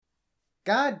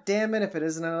God damn it if it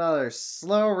isn't another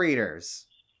Slow Readers.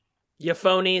 You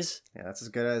phonies. Yeah, that's as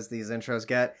good as these intros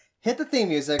get. Hit the theme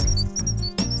music.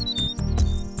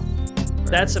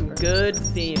 That's some good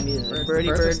theme music. Birdie,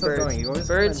 bird, birds.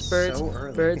 Birds,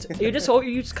 birds, birds. You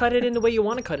just cut it in the way you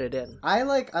want to cut it in. I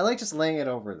like just laying it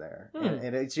over there.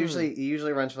 And it's usually it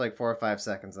usually runs for like 4 or 5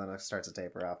 seconds, then it starts to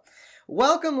taper off.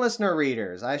 Welcome, listener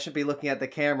readers. I should be looking at the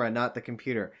camera, not the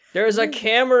computer. There's a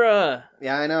camera.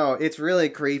 Yeah, I know. It's really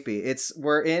creepy.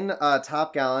 We're in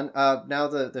Top Gallant. Now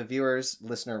the viewers,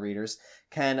 listener readers,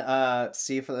 can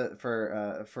see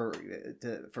for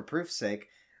proof's sake.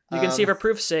 You can see for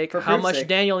proof's sake how much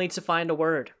Daniel needs to find a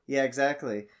word. Yeah,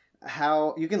 exactly.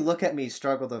 How you can look at me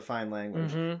struggle to find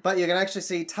language, but you can actually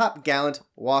see Top Gallant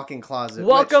walk-in closet.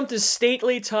 Welcome to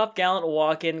stately Top Gallant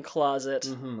walk-in closet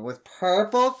with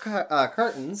purple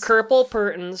curtains, purple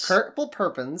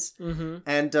curtains,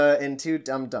 and two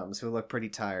dum-dums who look pretty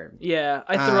tired. Yeah,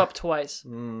 I threw up twice.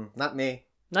 Not me.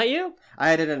 Not you? I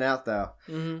had it in out though.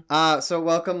 So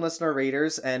welcome, listener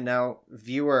readers, and now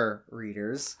viewer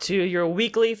readers, to your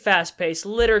weekly fast-paced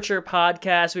literature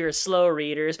podcast. We are Slow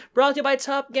Readers, brought to you by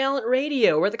Top Gallant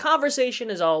Radio, where the conversation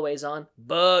is always on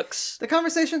books. The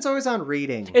conversation's always on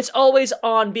reading. It's always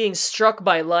on being struck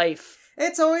by life.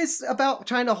 It's always about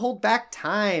trying to hold back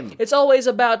time. It's always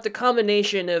about the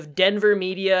combination of Denver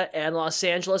media and Los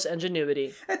Angeles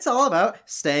ingenuity. It's all about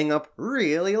staying up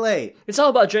really late. It's all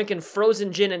about drinking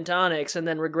frozen gin and tonics and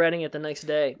then regretting it the next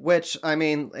day. Which, I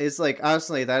mean, is like,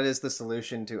 honestly, that is the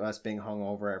solution to us being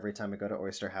hungover every time we go to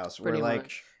Oyster House. Pretty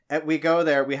much. We go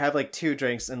there, we have like 2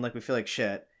 drinks, and like we feel like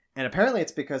shit. And apparently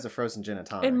it's because of frozen gin and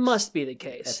tonics. It must be the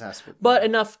case. It has to be. But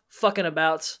enough fucking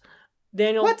abouts.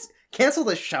 Daniel. What? Cancel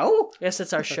the show? Yes,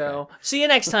 it's our show. Okay. See you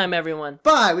next time, everyone.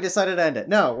 Bye. We decided to end it.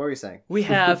 No, what were you saying? We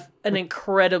have an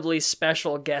incredibly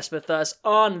special guest with us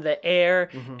on the air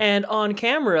and on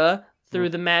camera through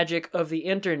the magic of the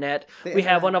internet. We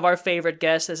have one of our favorite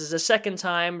guests. This is the second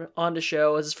time on the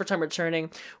show. This is first time returning.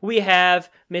 We have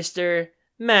Mr.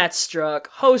 Matt Struck,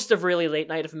 host of Really Late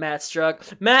Night of Matt Struck.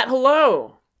 Matt,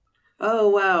 hello. Oh,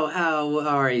 wow.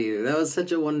 How are you? That was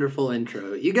such a wonderful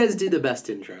intro. You guys do the best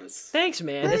intros. Thanks,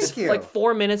 man. Thank you. Like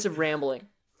 4 minutes of rambling.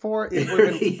 We've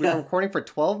been recording for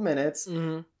 12 minutes.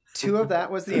 2 of that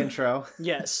was the intro.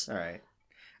 Yes. All right.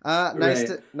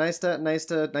 Nice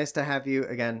to have you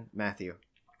again, Matthew.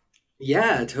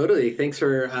 Yeah, totally. Thanks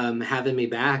for having me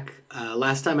back.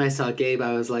 Last time I saw Gabe,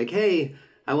 I was like, "Hey,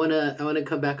 I wanna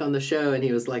come back on the show," and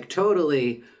he was like,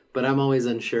 "Totally." But I'm always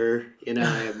unsure,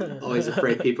 I'm always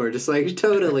afraid people are just like,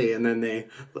 totally, and then they,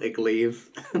 like, leave.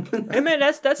 Hey, man,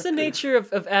 that's the nature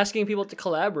of asking people to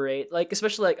collaborate, like,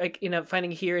 especially,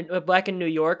 finding here, back in New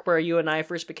York, where you and I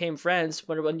first became friends,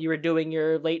 when you were doing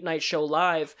your late night show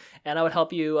live, and I would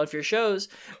help you with your shows,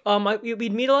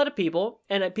 we'd meet a lot of people,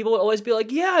 and people would always be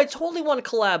like, yeah, I totally want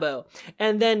to collabo,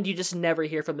 and then you just never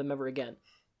hear from them ever again.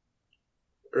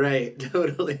 Right,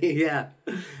 totally, yeah.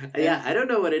 Yeah, I don't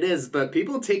know what it is, but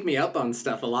people take me up on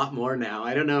stuff a lot more now.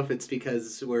 I don't know if it's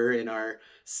because we're in our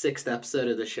 6th episode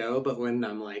of the show, but when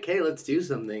I'm like, hey, let's do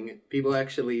something, people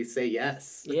actually say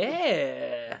yes.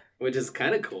 Yeah. Which is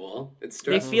kind of cool. It's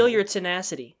stressful. They feel your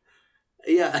tenacity.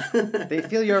 Yeah. They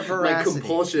feel your veracity. My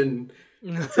compulsion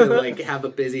to, like, have a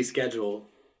busy schedule.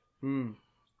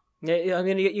 Yeah, I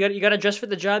mean, you got to dress for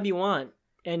the job you want,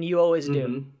 and you always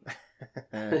do.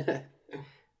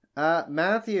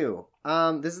 Matthew,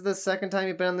 this is the second time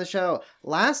you've been on the show.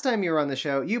 Last time you were on the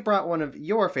show, you brought one of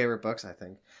your favorite books, I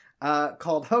think,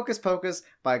 called Hocus Pocus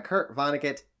by Kurt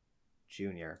Vonnegut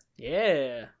Jr.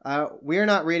 Yeah. We're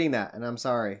not reading that, and I'm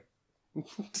sorry.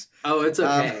 Oh, it's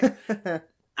okay.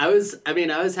 I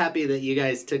was happy that you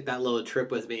guys took that little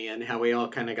trip with me and how we all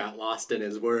kind of got lost in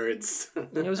his words.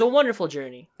 It was a wonderful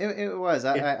journey. It was.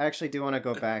 I actually do want to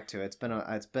go back to it. It's been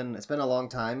a long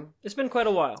time. It's been quite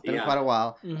a while.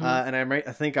 And I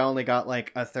think I only got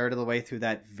like a third of the way through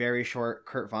that very short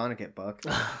Kurt Vonnegut book.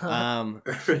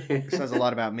 Says a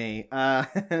lot about me.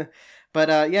 But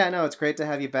it's great to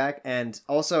have you back. And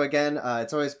also, again,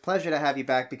 it's always a pleasure to have you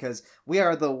back because we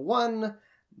are the one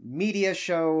media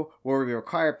show where we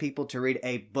require people to read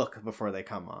a book before they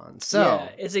come on. So yeah,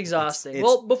 it's exhausting.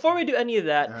 Well, before we do any of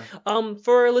that,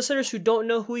 for our listeners who don't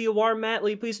know who you are, Matt, will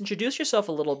you please introduce yourself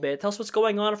a little bit? Tell us what's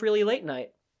going on for Really Late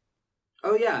Night.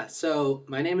 Oh yeah, so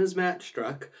my name is Matt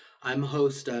Struck. I'm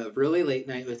host of Really Late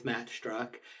Night with Matt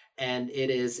Struck, and it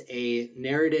is a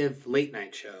narrative late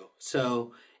night show.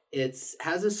 So it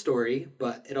has a story,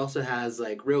 but it also has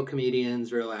like real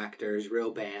comedians, real actors,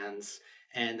 real bands,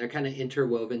 and they're kind of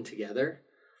interwoven together.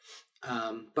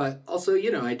 But also,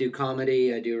 I do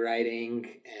comedy, I do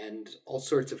writing, and all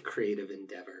sorts of creative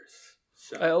endeavors.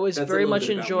 So I always that's a very little much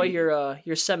bit about enjoy me.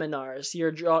 your seminars.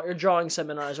 Your drawing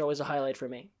seminars are always a highlight for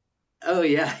me. Oh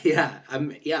yeah.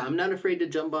 I'm not afraid to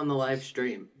jump on the live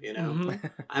stream. You know,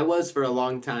 Mhm. I was for a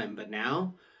long time, but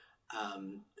now,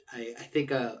 I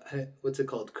think what's it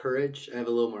called? Courage. I have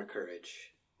a little more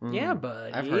courage. Yeah, Mm,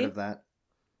 buddy. I've heard of that.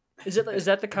 Is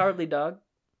that the Cowardly Dog?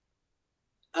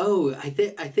 Oh, I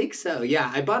think so. Yeah,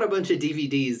 I bought a bunch of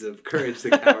DVDs of Courage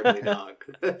the Cowardly Dog.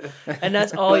 And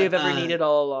that's all But, you've ever needed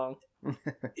all along.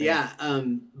 Yeah,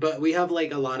 but we have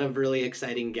like a lot of really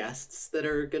exciting guests that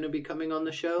are going to be coming on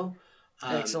the show.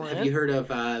 Excellent. Have you heard of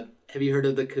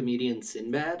the comedian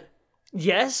Sinbad?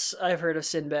 Yes, I've heard of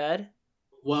Sinbad.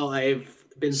 Well, I've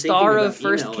been Star thinking of about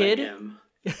First emailing Kid? him.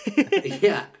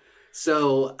 Yeah.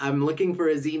 So I'm looking for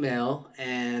his email,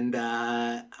 and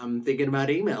I'm thinking about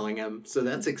emailing him. So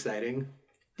that's exciting.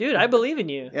 Dude, I believe in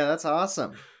you. Yeah, that's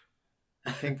awesome.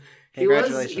 He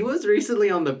was recently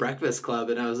on the Breakfast Club,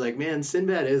 and I was like, man,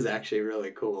 Sinbad is actually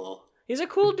really cool. He's a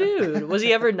cool dude. Was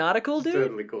he ever not a cool dude?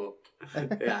 Totally cool.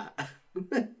 Yeah.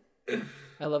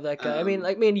 I love that guy.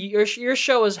 Your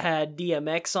show has had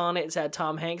DMX on it. It's had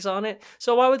Tom Hanks on it.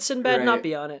 So why would Sinbad not Right.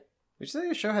 be on it? Did you say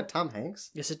your show had Tom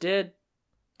Hanks? Yes, it did.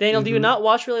 Daniel, do you Mhm. not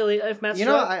watch Really Late Night with Matt You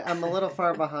know, Struck? I'm a little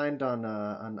far behind on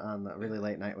the Really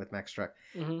Late Night with Max Struck.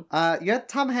 Mhm. You had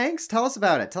Tom Hanks? Tell us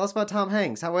about it. Tell us about Tom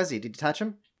Hanks. How was he? Did you touch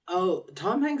him? Oh,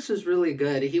 Tom Hanks was really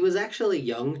good. He was actually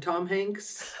young Tom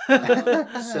Hanks.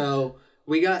 So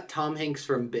we got Tom Hanks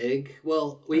from Big.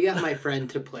 Well, we got my friend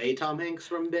to play Tom Hanks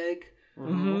from Big.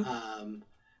 Mhm.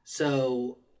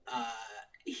 So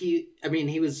he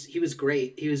was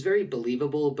great. He was very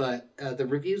believable, but the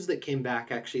reviews that came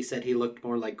back actually said he looked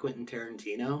more like Quentin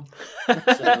Tarantino.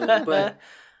 So, but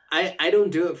I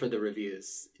don't do it for the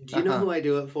reviews. Do you know who I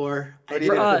do it for? I do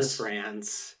For it for us. the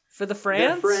friends. For the Their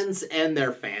friends? friends and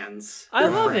their fans. I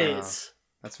Their love friends. it.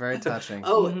 That's very touching.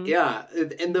 Oh, Mhm. yeah.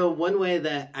 And the one way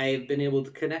that I've been able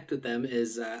to connect with them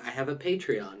is I have a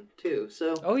Patreon, too.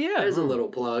 So Oh, yeah. there's a little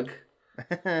plug.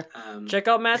 Check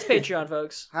out Matt's Patreon,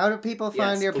 folks. How do people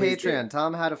find Yes, your please do. Patreon? Tell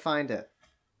them how to find it.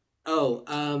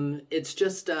 It's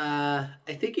just, I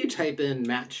think you type in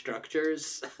Matt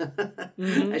Structures.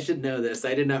 Mhm. I should know this.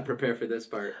 I did not prepare for this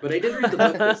part. But I did read the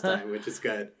book this time, which is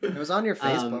good. It was on your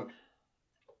Facebook.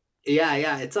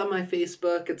 Yeah, it's on my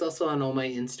Facebook. It's also on all my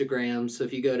Instagrams. So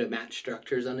if you go to Matt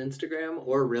Structures on Instagram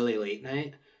or Really Late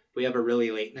Night, we have a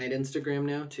Really Late Night Instagram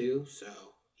now too. So,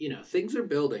 things are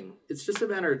building. It's just a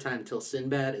matter of time till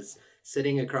Sinbad is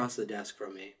sitting across the desk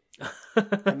from me.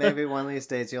 And maybe one of these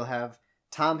days you'll have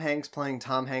Tom Hanks playing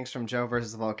Tom Hanks from Joe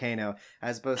versus the Volcano,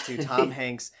 as opposed to Tom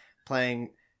Hanks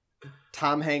playing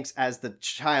Tom Hanks as the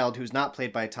child who's not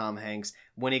played by Tom Hanks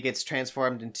when he gets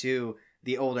transformed into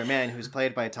the older man who's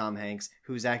played by Tom Hanks,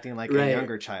 who's acting like a Right.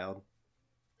 younger child.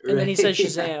 And then he says Yeah.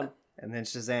 Shazam. And then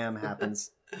Shazam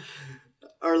happens.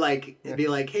 Or be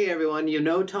like, hey everyone,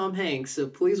 Tom Hanks, so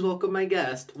please welcome my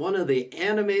guest, one of the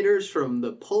animators from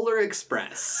the Polar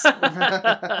Express.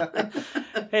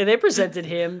 Hey, they presented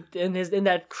him in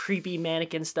that creepy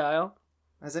mannequin style.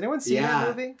 Has anyone seen Yeah.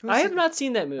 that movie? I have not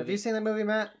seen that movie. Have you seen that movie,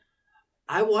 Matt?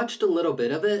 I watched a little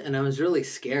bit of it and I was really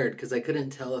scared because I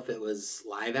couldn't tell if it was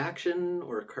live action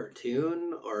or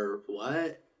cartoon or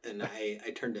what, and I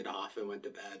turned it off and went to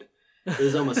bed. It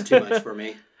was almost too much for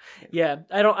me. Yeah,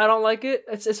 I don't like it.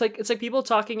 It's like people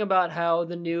talking about how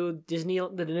the new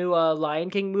Lion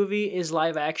King movie is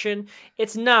live action.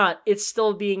 It's not. It's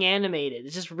still being animated.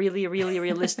 It's just really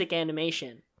realistic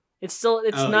animation. It's Oh,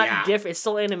 not yeah. different. It's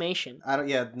still animation. I don't.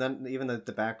 Yeah, even the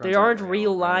background. They aren't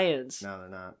real lions. No, they're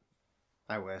not.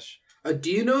 I wish.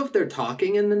 Do you know if they're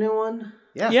talking in the new one?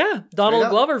 Yeah, Yeah, Donald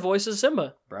up. Glover voices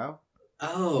Simba. bro.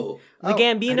 Oh, The Oh, I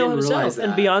Gambino didn't himself realize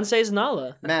and that. Beyonce's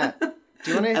Nala. Matt,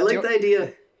 do you want to? I like the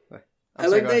idea. I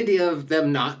like the idea of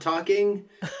them not talking,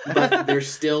 but there's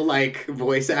still like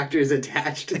voice actors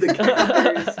attached to the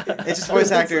characters. It's just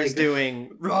voice actors like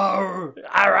doing. "Roar." the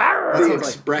That's what-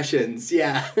 expressions.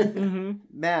 Yeah. Mm-hmm.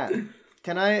 Matt,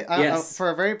 can I? Yes. For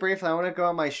a very brief, I want to go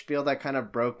on my spiel that kind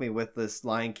of broke me with this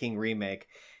Lion King remake.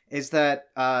 Is that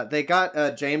they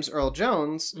got James Earl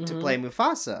Jones to Mhm. play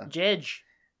Mufasa, Jedge.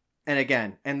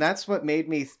 and that's what made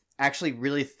me actually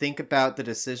really think about the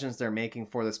decisions they're making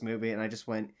for this movie, and I just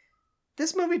went,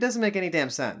 this movie doesn't make any damn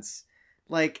sense.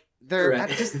 Like they're Right.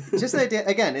 just the idea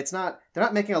again. They're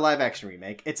not making a live action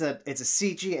remake. It's a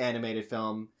CG animated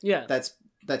film Yeah. that's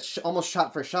almost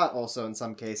shot for shot. Also, in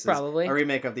some cases, Probably. a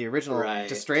remake of the original, Right.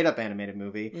 just straight up animated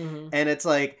movie. Mm-hmm. And it's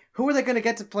like, who are they going to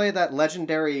get to play that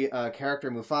legendary character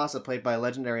Mufasa, played by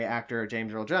legendary actor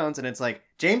James Earl Jones? And it's like,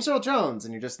 James Earl Jones,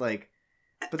 and you're just like,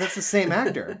 but that's the same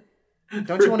actor.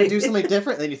 Don't you want to do something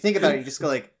different? And then you think about it, and you just go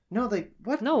like, No, they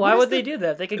what? No, what why is would the- they do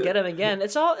that? They could get him again.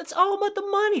 It's all about the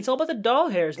money. It's all about the doll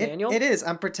hairs, Daniel. It is.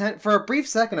 For a brief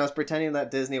second, I was pretending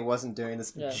that Disney wasn't doing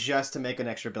this Yeah. just to make an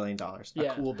extra $1 billion.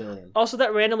 Yeah. A cool billion. Also,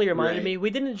 that randomly reminded Right. me we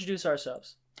didn't introduce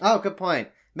ourselves. Oh, good point.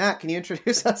 Matt, can you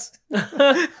introduce us?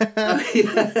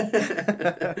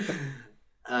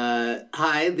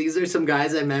 Hi, these are some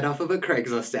guys I met off of a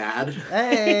Craigslist ad.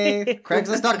 Hey,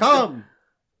 Craigslist.com.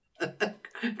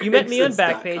 You met me on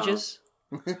Craigslist.com.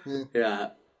 Backpages. Yeah.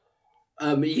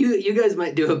 You guys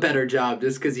might do a better job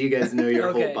just because you guys know your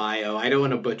Okay. whole bio. I don't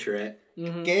want to butcher it.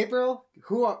 Mhm. Gabriel,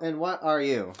 and what are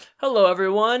you? Hello,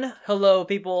 everyone. Hello,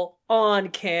 people on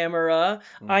camera.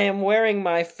 Mm. I am wearing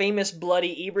my famous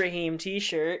Bloody Ibrahim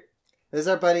t-shirt. This is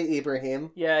our buddy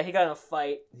Ibrahim. Yeah, he got in a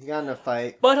fight. He got in a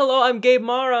fight. But hello, I'm Gabe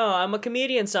Mara. I'm a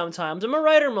comedian sometimes. I'm a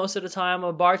writer most of the time. I'm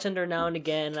a bartender now and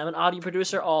again. I'm an audio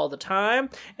producer all the time.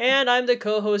 And I'm the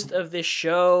co-host of this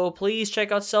show. Please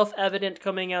check out Self-Evident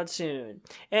coming out soon.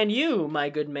 And you, my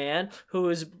good man, who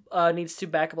is needs to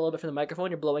back up a little bit from the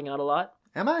microphone. You're blowing out a lot.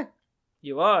 Am I?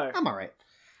 You are. I'm alright.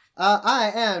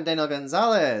 I am Daniel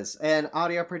Gonzalez, an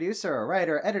audio producer,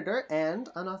 writer, editor, and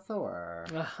an author.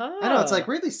 Uh-huh. I know, it's like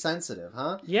really sensitive,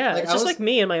 huh? Yeah, like, it's I just was- like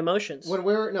me and my emotions. When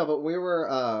we were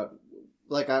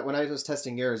when I was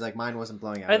testing yours, like mine wasn't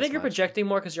blowing out. I as think you're much. projecting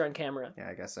more because you're on camera. Yeah,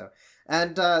 I guess so.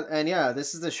 And yeah,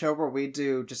 this is the show where we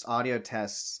do just audio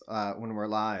tests when we're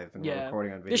live and we're Yeah.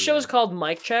 recording on video. This show is called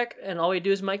Mic Check, and all we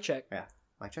do is mic check.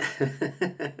 Mike, check.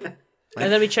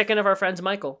 And then we check in of our friends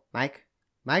Michael.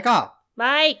 Michael.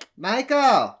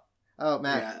 Oh,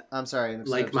 Matt, Yeah. I'm sorry. I'm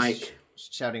Like just Mike.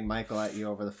 shouting Michael at you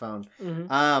over the phone.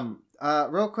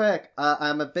 Mm-hmm. Real quick,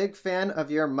 I'm a big fan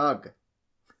of your mug.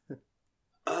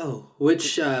 Oh,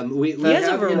 which we He has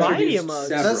a have variety of introduced mugs.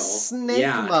 several. The snake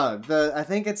Yeah. mug. I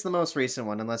think it's the most recent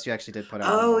one, unless you actually did put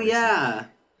out. one Oh more recent. yeah.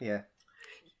 Yeah.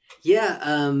 Yeah,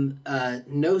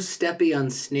 no steppy on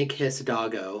Snake Hiss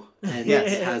Doggo, and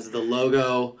Yes. it has the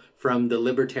logo from the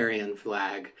libertarian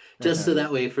flag, just so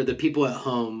that way for the people at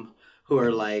home who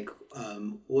are like,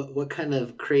 what kind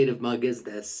of creative mug is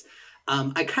this?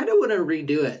 I kind of want to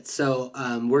redo it, so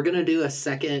we're gonna do a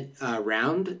second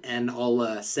round, and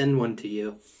I'll send one to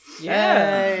you. Yeah.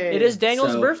 Hey. It is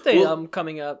Daniel's So, birthday well-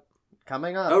 coming up.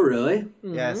 Coming up. Oh, really?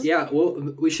 Mhm. Yes. Yeah.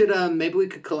 Well, we should maybe we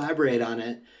could collaborate on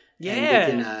it. Yeah.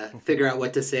 And we can figure out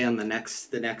what to say on the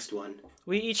next one.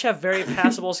 We each have very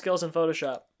passable skills in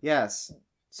Photoshop. Yes.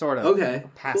 Sort of. Okay.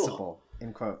 Passable Cool.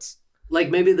 in quotes. Like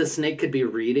maybe the snake could be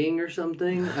reading or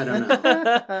something. I don't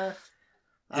know.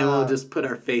 And we'll just put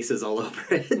our faces all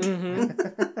over it.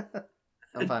 Mm-hmm.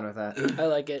 I'm fine with that. I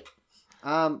like it.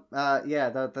 Yeah,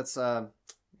 that's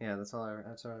that's all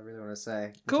I really want to say.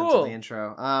 In terms Cool. of the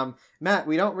intro. Matt,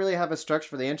 we don't really have a structure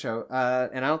for the intro,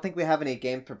 and I don't think we have any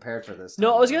games prepared for this. No,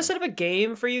 time I was gonna around. set up a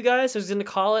game for you guys. I was gonna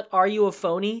call it "Are You a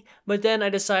Phony?" But then I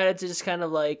decided to just kind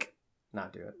of like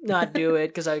Not do it. not do it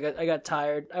because I got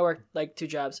tired. I worked like 2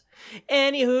 jobs.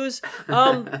 Anywho's,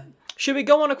 should we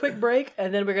go on a quick break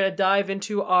and then we're gonna dive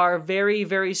into our very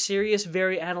very serious,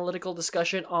 very analytical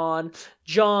discussion on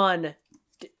Jerome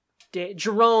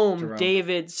Jerome.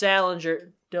 David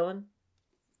Salinger, Dylan.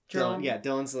 Dylan, yeah,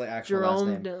 Dylan's the actual last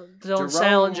Jerome name. Dylan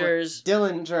Salinger's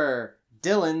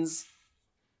Dylan's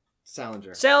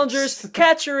Salinger. Salinger's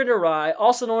Catcher in a Rye,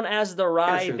 also known as the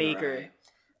Rye Catcher in the Baker. Rye.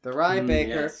 The Rye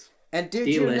Baker. Yes. And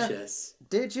Delicious.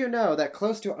 did you know that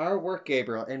close to our work,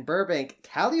 Gabriel, in Burbank,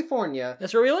 California,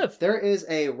 That's where we live. there is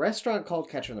a restaurant called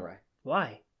Catcher in the Rye?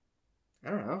 Why?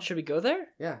 I don't know. Should we go there?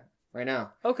 Yeah, right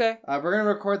now. Okay. We're going to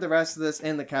record the rest of this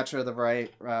in the Catcher in the Rye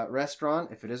restaurant,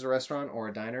 if it is a restaurant or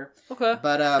a diner. Okay.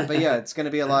 But yeah, it's going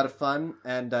to be a lot of fun,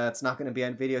 and it's not going to be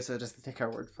on video, so just take our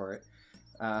word for it.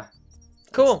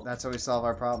 Cool. That's how we solve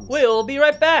our problems. We'll be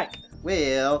right back.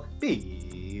 We'll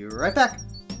be right back.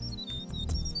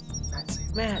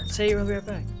 Matt, say we'll be right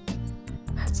back.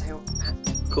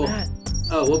 Cool. Matt.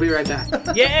 Oh, we'll be right back.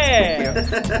 Yeah.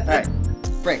 All right,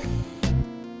 break.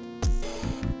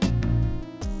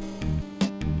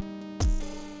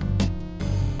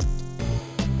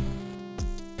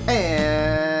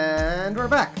 And we're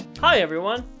back Hi,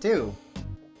 everyone. to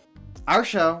our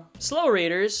show, Slow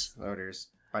Readers, Loaders,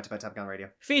 brought to you by Top Gun Radio.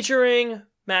 featuring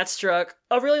Matt Struck,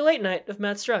 a really late night of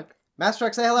Matt Struck.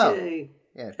 Master, say hello. Yay.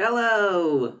 Yeah.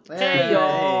 Hello. Hey,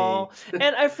 y'all.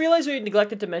 And I realized we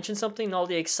neglected to mention something in all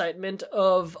the excitement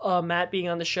of Matt being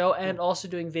on the show and also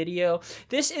doing video.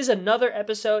 This is another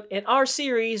episode in our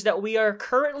series that we are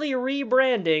currently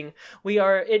rebranding.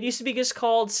 It used to be just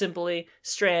called simply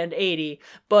Strand 80,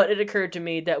 but it occurred to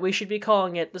me that we should be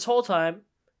calling it this whole time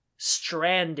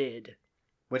Stranded.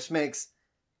 Which makes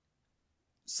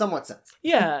somewhat sense.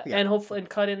 Yeah, Yeah. and hopefully and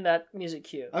cut in that music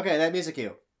cue. Okay, that music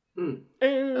cue. Ain't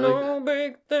no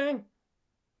big thing.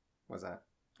 What's that?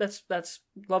 That's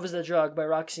Love Is the Drug by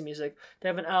Roxy Music. They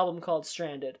have an album called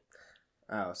Stranded.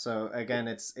 Oh, so again,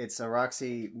 it's a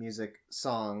Roxy Music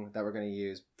song that we're going to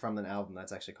use from an album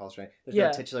that's actually called Stranded. There's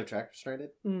no titular track for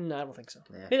Stranded? No, I don't think so.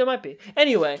 Yeah. Maybe there might be.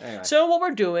 Anyway, so what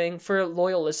we're doing for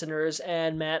loyal listeners,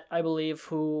 and Matt, I believe,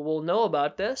 who will know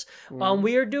about this,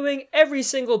 we are doing every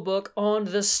single book on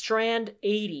the Strand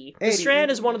 80. The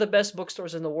Strand is one of the best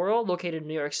bookstores in the world, located in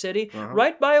New York City,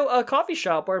 right by a coffee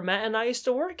shop where Matt and I used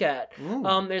to work at.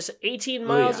 There's 18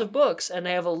 miles of books, and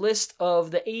they have a list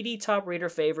of the 80 top reader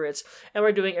favorites, and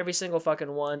we're doing every single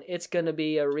fucking one. It's going to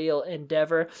be a real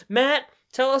endeavor. Matt,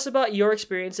 tell us about your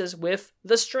experiences with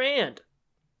The Strand.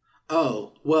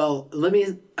 Oh, well, let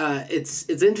me, it's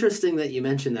interesting that you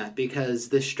mentioned that, because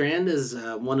The Strand is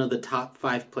one of the top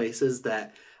 5 places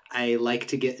that I like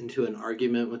to get into an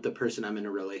argument with the person I'm in a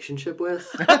relationship with.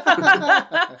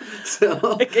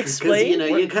 So, explain.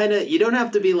 You don't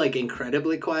have to be like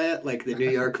incredibly quiet like the New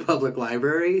York Public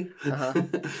Library,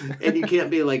 and you can't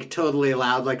be like totally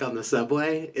loud like on the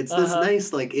subway. It's this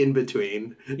nice like in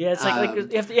between. Yeah, it's like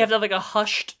you have to have like a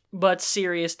hushed but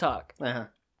serious talk.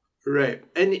 Right.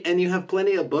 And you have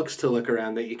plenty of books to look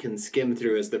around that you can skim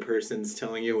through as the person's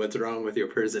telling you what's wrong with your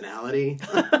personality.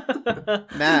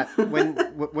 Matt,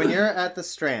 when you're at the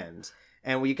Strand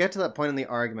and when you get to that point in the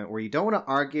argument where you don't want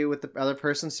to argue with the other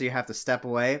person, so you have to step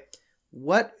away,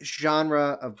 what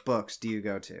genre of books do you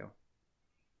go to?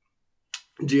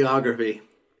 Geography.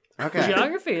 Okay.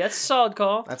 Geography, that's a solid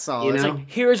call. That's solid. It's like,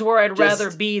 here's where I'd rather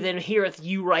be than here with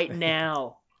you right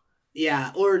now.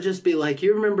 Yeah, or just be like,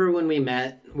 you remember when we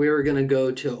met? We were going to go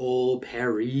to Old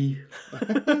Paris.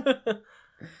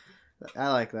 I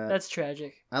like that. That's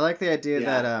tragic. I like the idea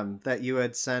that you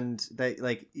would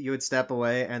you would step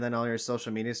away and then all your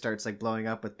social media starts like blowing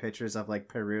up with pictures of like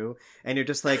Peru, and you're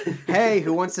just like, hey,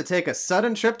 who wants to take a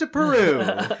sudden trip to Peru?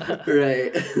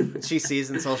 Right. She sees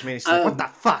in social media, she's like, what the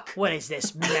fuck? What is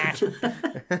this, Matt?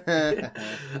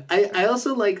 I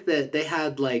also like that they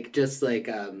had like just like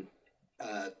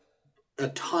a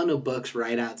ton of books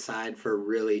right outside for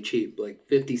really cheap, like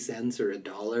 50 cents or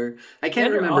 $1. I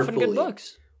can't remember often fully. Good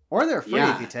books. Or they're free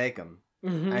if you take them.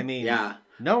 Mm-hmm. I mean,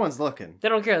 no one's looking. They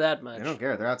don't care that much. They don't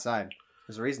care. They're outside.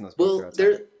 There's a reason those books are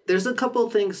outside. There's a couple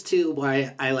things too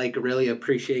why I like really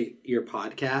appreciate your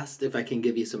podcast. If I can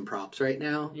give you some props right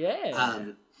now,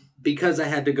 because I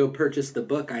had to go purchase the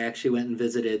book, I actually went and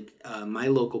visited my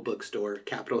local bookstore,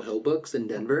 Capitol Hill Books in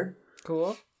Denver.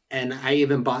 Cool. And I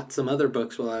even bought some other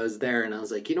books while I was there, and I was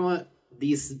like, you know what?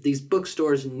 These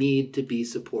bookstores need to be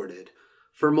supported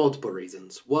for multiple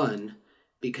reasons. One,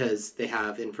 because they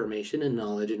have information and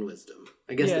knowledge and wisdom.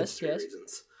 I guess that's 3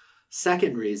 reasons.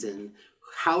 Second reason,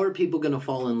 how are people going to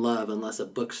fall in love unless a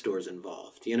bookstore's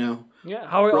involved, you know? Yeah,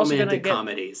 how are you also going to get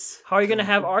comedies? How are you going to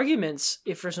have arguments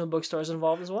if there's no bookstores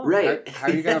involved as well? Right. How are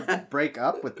you going to break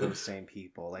up with those same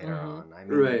people later on? I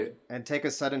mean, and take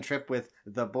a sudden trip with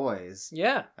the boys.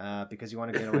 Yeah. Because you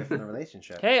want to get away from the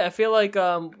relationship. Hey, I feel like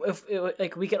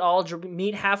if we could all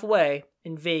meet halfway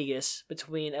in Vegas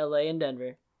between LA and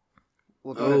Denver.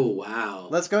 Wow.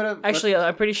 Let's go to... Actually,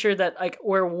 I'm pretty sure that like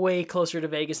we're way closer to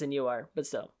Vegas than you are, but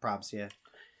still. Props, yeah.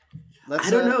 I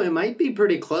don't know. It might be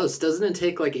pretty close. Doesn't it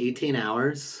take like 18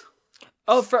 hours?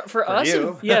 Oh, for us?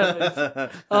 You.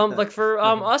 Yeah. Like for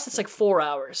us, it's like 4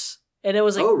 hours. And it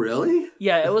was like... Oh, really?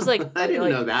 Yeah, it was like... I didn't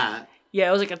know that. Yeah,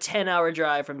 it was like a 10-hour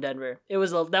drive from Denver.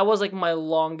 That was like my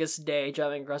longest day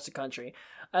driving across the country.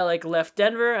 I like left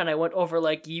Denver and I went over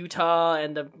like Utah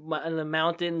and the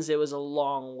mountains. It was a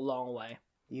long, long way.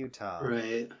 Utah.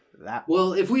 Right.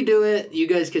 Well, if we do it, you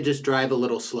guys could just drive a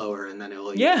little slower and then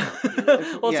it'll...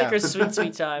 We'll take our sweet,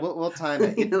 sweet time. We'll time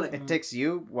it. It takes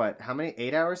you, what, how many?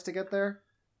 8 hours to get there?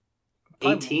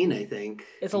 18, I think.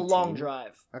 It's 18? A long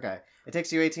drive. Okay. It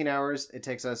takes you 18 hours. It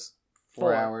takes us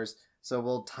 4 hours. So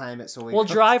we'll time it so we'll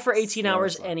drive for 18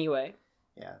 hours anyway.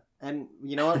 Yeah. And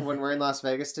you know what? When we're in Las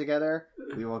Vegas together,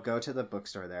 we will go to the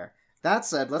bookstore there. That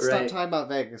said, let's stop talking about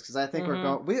Vegas because I think we're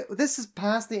going... This is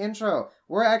past the intro.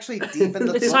 We're actually deep in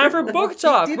the... It's time for book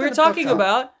talk. We're talking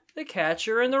about The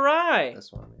Catcher in the Rye.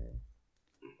 This one,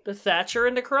 yeah. The Thatcher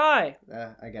and the Cry.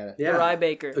 I get it. Yeah. The Rye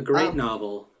Baker. A great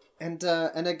novel. And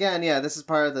again, this is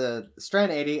part of the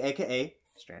Strand 80, a.k.a.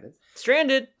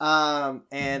 Stranded.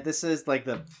 And this is like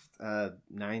the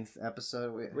 9th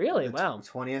episode. Really? Wow.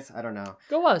 20th? I don't know.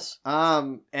 Go us.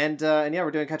 And yeah, we're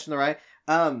doing Catching the Rye.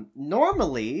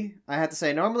 Normally, I have to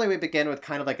say, we begin with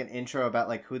kind of like an intro about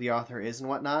like who the author is and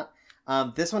whatnot.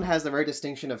 This one has the very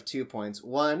distinction of 2 points.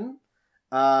 One,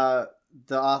 the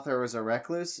author was a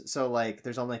recluse, so like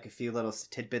there's only like a few little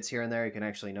tidbits here and there you can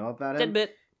actually know about him.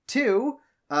 Tidbit. 2,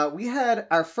 We had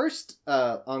our first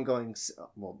ongoing,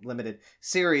 limited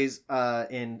series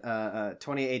in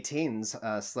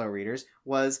 2018's Slow Readers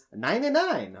was 9 and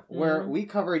 9, where we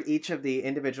covered each of the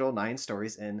individual 9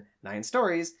 stories in 9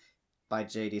 stories by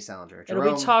J.D. Salinger. And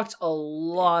we talked a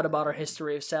lot about our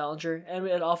history of Salinger, and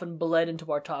it often bled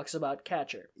into our talks about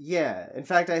Catcher. Yeah. In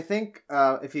fact, I think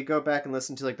if you go back and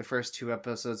listen to like the first 2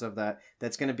 episodes of that,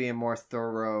 that's going to be a more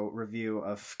thorough review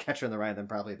of Catcher in the Rye than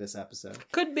probably this episode.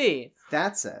 Could be.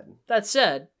 That said, let's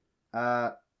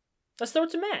throw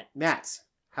it to Matt. Matt,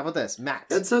 how about this? Matt.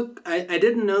 That's so. I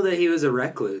didn't know that he was a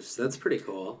recluse. That's pretty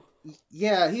cool.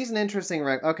 Yeah, he's an interesting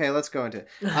Okay, let's go into it.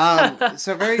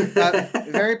 So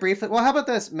very briefly. Well, how about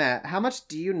this, Matt? How much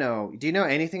do you know? Do you know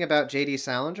anything about J.D.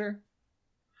 Salinger?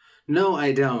 No,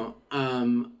 I don't.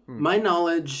 My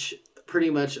knowledge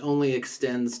pretty much only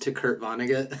extends to Kurt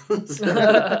Vonnegut.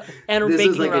 So and this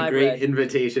is like a great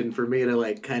invitation for me to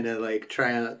like kind of like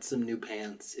try out some new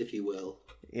pants, if you will.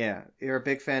 Yeah, you're a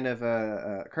big fan of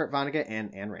Kurt Vonnegut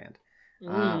and Ayn Rand.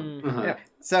 Yeah.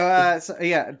 So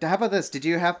yeah. How about this? Did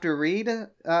you have to read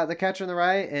The Catcher in the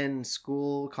Rye in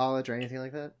school, college, or anything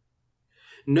like that?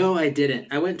 No, I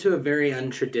didn't. I went to a very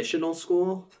untraditional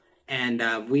school, and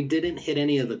we didn't hit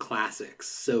any of the classics.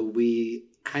 So we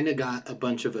kind of got a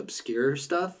bunch of obscure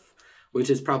stuff, which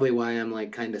is probably why I'm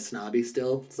like kind of snobby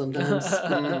still sometimes.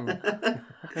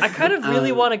 I kind of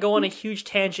really want to go on a huge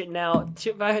tangent now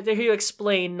to hear you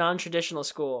explain non-traditional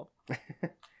school.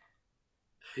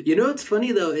 You know what's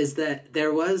funny though is that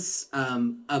there was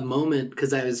a moment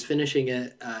because I was finishing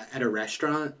it at a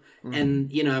restaurant,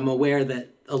 and you know I'm aware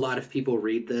that a lot of people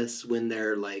read this when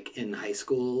they're like in high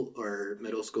school or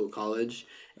middle school, college,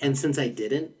 and since I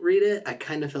didn't read it, I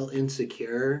kind of felt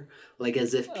insecure, like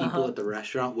as if people at the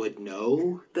restaurant would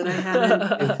know that I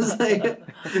hadn't. It was like,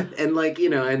 and like you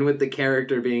know, and with the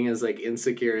character being as like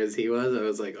insecure as he was, I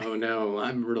was like, oh no,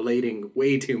 I'm relating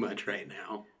way too much right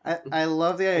now. I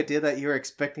love the idea that you were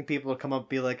expecting people to come up and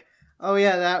be like, oh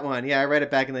yeah, that one. Yeah, I read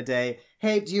it back in the day.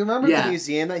 Hey, do you remember the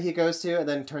museum that he goes to? And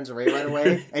then turns away right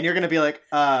away. And you're going to be like,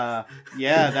 yeah,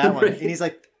 that one. Right. And he's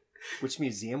like, which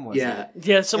museum was it?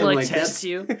 Yeah, someone like tests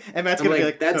you. And Matt's going to be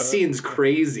like, that scene's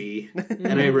crazy.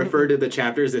 And I refer to the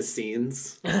chapters as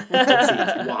scenes. That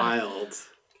scene's wild.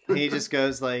 And he just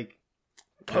goes like,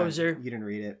 poser. You didn't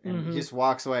read it. And he just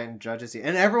walks away and judges you.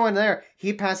 And everyone there,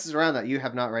 he passes around that you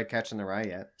have not read Catcher in the Rye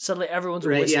yet. Suddenly everyone's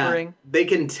whispering. Yeah. They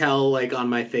can tell like on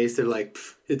my face, they're like,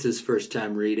 it's his first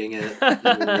time reading it.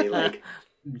 And they like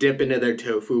dip into their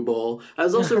tofu bowl. I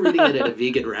was also reading it at a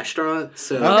vegan restaurant.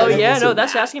 So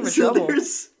that's asking for trouble.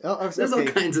 There's all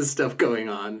kinds of stuff going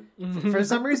on. For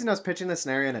some reason, I was pitching this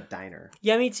scenario in a diner.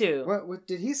 Yeah, me too. What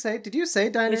did he say? Did you say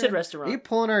diner? He said restaurant. Are you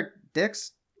pulling our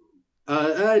dicks?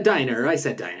 Diner. I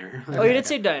said diner. Oh, you did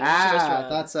say diner. I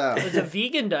thought so. It was a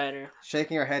vegan diner.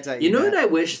 Shaking our heads at you. You know what I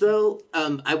wish, though?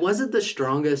 I wasn't the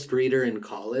strongest reader in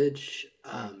college,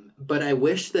 but I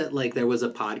wish that like there was a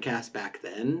podcast back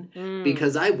then,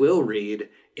 because I will read.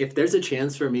 If there's a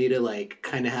chance for me to like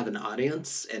kind of have an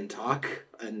audience and talk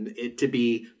and it to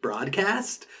be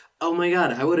broadcast, oh my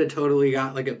god, I would have totally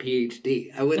got like a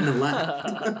PhD. I wouldn't have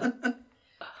left.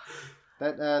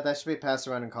 That should be passed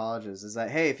around in colleges. Is that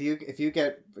hey, if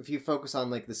you focus on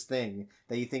like this thing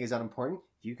that you think is unimportant,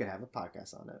 you could have a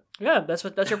podcast on it. Yeah, that's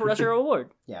your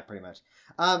reward. Yeah, pretty much.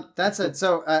 That's it.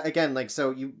 So again, like,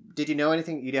 so did you know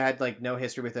anything? You had like no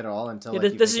history with it at all until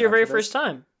this is your very first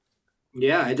time.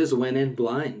 Yeah, I just went in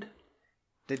blind.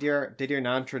 Did your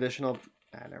non-traditional?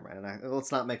 Never mind.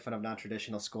 Let's not make fun of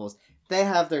non-traditional schools. They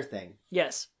have their thing.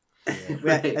 Yes. Yeah.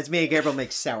 Right. As me and Gabriel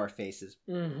make sour faces.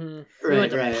 Mm-hmm. We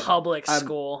went to public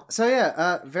school. So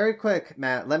yeah, very quick,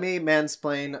 Matt. Let me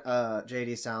mansplain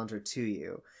J.D. Salinger to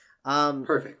you.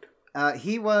 Perfect.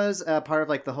 He was part of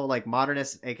like the whole like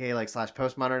modernist, aka like /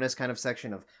 postmodernist kind of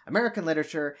section of American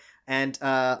literature, and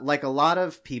like a lot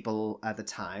of people at the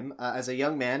time, as a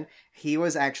young man, he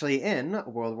was actually in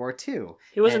World War II.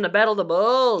 He was in the Battle of the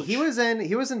Bulge. He was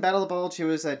in Battle of the Bulge. He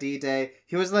was at D-Day.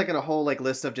 He was like in a whole like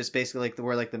list of just basically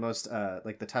like the most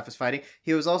like the toughest fighting.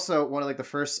 He was also one of like the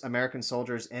first American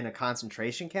soldiers in a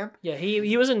concentration camp. Yeah,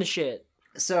 he was in the shit.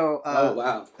 So oh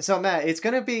wow. So Matt, it's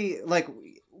gonna be like.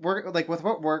 We're like with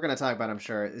what we're going to talk about, I'm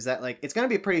sure, is that like it's going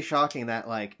to be pretty shocking that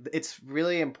like it's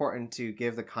really important to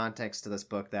give the context to this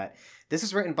book that this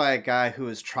is written by a guy who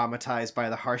was traumatized by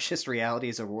the harshest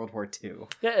realities of World War II.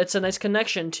 Yeah, it's a nice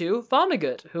connection to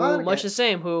Vonnegut, who much the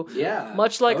same, who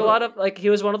much like a lot of he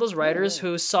was one of those writers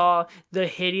who saw the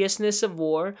hideousness of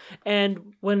war,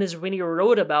 and when he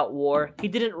wrote about war, he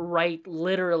didn't write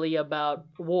literally about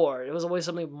war. It was always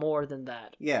something more than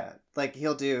that. Yeah, like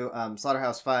he'll do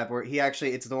Slaughterhouse-Five, where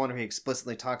it's the one where he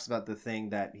explicitly talks about the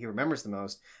thing that he remembers the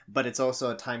most, but it's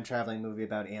also a time-traveling movie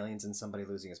about aliens and somebody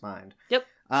losing his mind. Yep.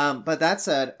 But that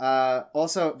said,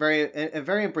 also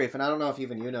very brief, and I don't know if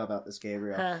even you know about this,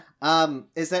 Gabriel,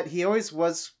 is that he always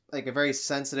was like a very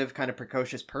sensitive, kind of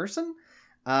precocious person,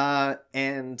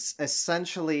 and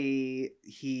essentially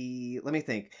let me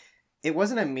think. It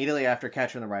wasn't immediately after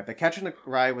Catcher in the Rye, but Catcher in the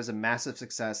Rye was a massive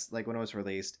success, like when it was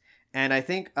released. And I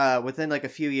think within like a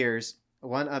few years,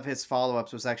 one of his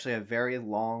follow-ups was actually a very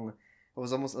long, it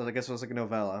was almost, I guess it was like a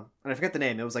novella. And I forget the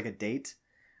name, it was like a date.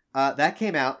 That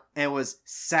came out and was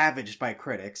savaged by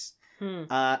critics.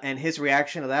 And his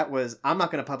reaction to that was, I'm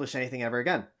not going to publish anything ever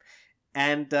again.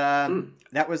 And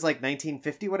that was like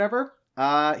 1950, whatever.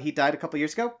 He died a couple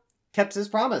years ago. Kept his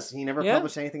promise. He never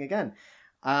published anything again.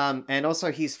 And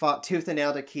also he's fought tooth and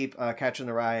nail to keep Catcher in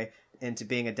the Rye into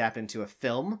being adapted into a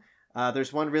film.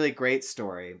 There's one really great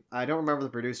story. I don't remember the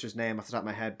producer's name off the top of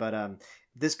my head, but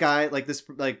this guy, this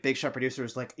big shot producer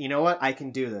was like, you know what? I can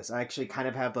do this. I actually kind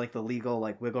of have like the legal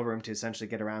wiggle room to essentially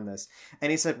get around this. And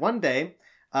he said one day,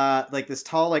 this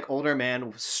tall older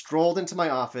man strolled into my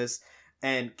office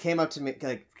and came up to me,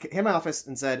 came to my office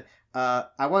and said,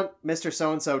 I want Mr.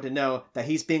 So-and-so to know that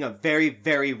he's being a very,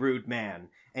 very rude man.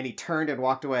 And he turned and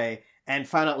walked away and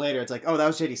found out later, it's like, oh, that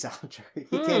was J.D. Salinger.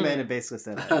 He came in and basically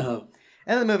said that.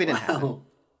 And the movie didn't happen.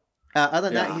 Other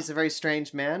than that, he's a very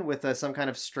strange man with some kind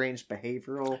of strange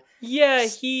behavioral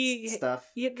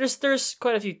stuff. There's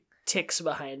quite a few ticks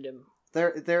behind him.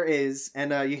 There is,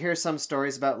 and you hear some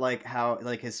stories about how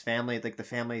his family, the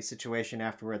family situation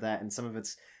after that, and some of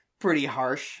it's pretty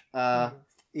harsh.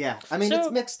 Yeah, I mean,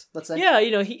 it's mixed, let's say.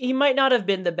 Yeah, he might not have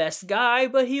been the best guy,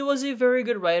 but he was a very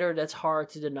good writer. That's hard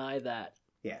to deny that.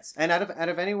 Yes, and out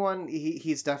of anyone,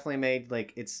 he's definitely made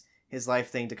it's his life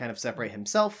thing to kind of separate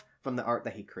himself from the art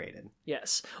that he created.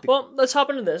 Yes. Well, let's hop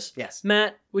into this. Yes.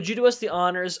 Matt, would you do us the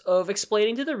honors of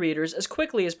explaining to the readers as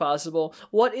quickly as possible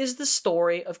what is the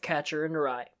story of Catcher in the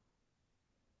Rye?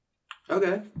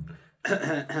 Okay.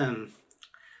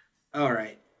 All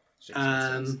right.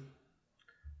 I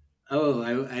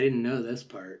didn't know this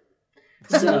part.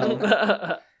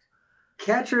 So,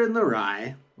 Catcher in the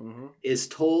Rye is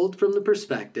told from the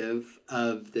perspective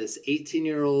of this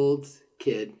 18-year-old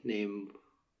kid named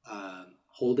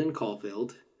Holden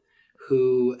Caulfield,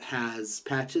 who has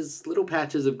little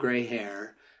patches of gray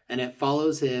hair, and it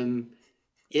follows him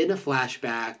in a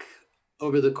flashback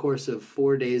over the course of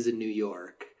 4 days in New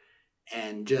York,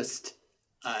 and just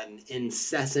an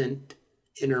incessant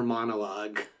inner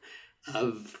monologue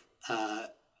of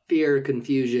fear,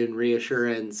 confusion,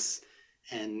 reassurance,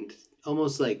 and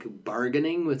almost like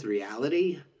bargaining with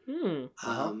reality.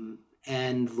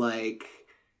 And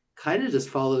kind of just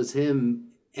follows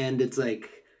him, and it's like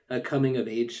a coming of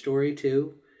age story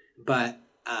too. But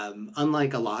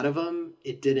unlike a lot of them,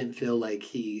 it didn't feel like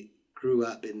he grew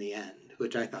up in the end,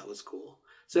 which I thought was cool.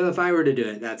 So if I were to do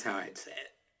it, that's how I'd say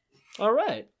it. All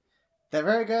right. They're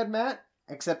very good, Matt.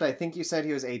 Except I think you said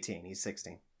he was 18. He's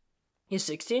 16. He's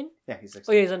 16? Yeah, he's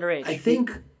 16. Oh, yeah, he's underage.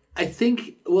 I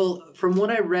think, well, from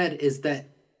what I read is that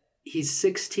he's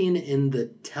 16 in the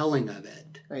telling of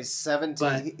it. He's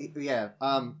 17.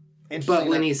 But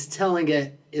when he's telling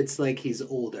it, it's like he's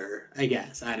older, I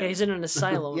guess. I don't know. He's in an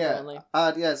asylum, apparently.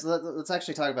 So let's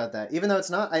actually talk about that. Even though it's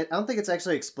not, I don't think it's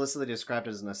actually explicitly described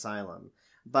as an asylum.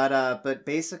 But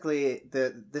basically,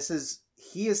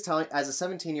 he is telling, as a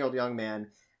 17-year-old young man,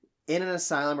 in an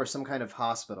asylum or some kind of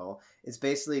hospital, it's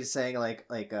basically saying,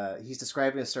 he's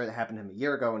describing a story that happened to him a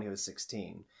year ago when he was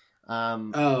 16.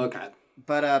 Okay.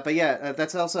 But yeah,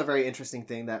 that's also a very interesting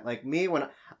thing that, me, when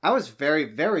I was very,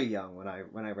 very young when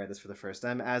I read this for the first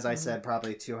time, as I said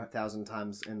probably 2,000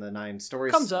 times in the 9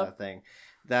 stories thing,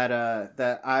 that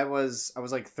I was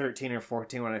 13 or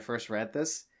 14 when I first read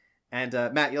this. And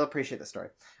Matt, you'll appreciate the story.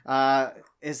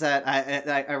 Is that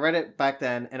I read it back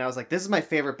then, and I was like, this is my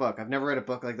favorite book. I've never read a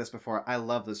book like this before. I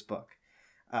love this book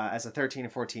as a 13 or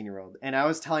 14-year-old. And I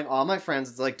was telling all my friends,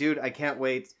 it's like, dude, I can't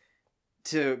wait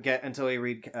to get until we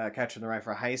read Catcher in the Rye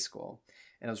for high school.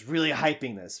 And I was really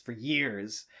hyping this for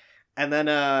years. And then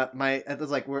it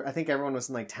was I think everyone was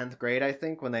in 10th grade, I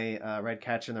think, when they read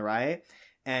Catcher in the Rye.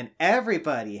 And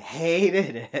everybody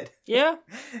hated it. Yeah.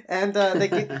 And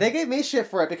they gave me shit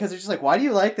for it because they're just like, why do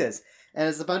you like this? And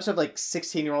as a bunch of like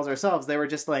 16-year-olds ourselves, they were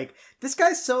just like, this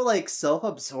guy's so like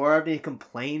self-absorbed and he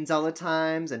complains all the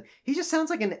times and he just sounds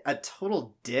like a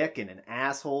total dick and an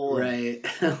asshole. Right.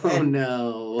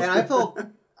 No. And I felt,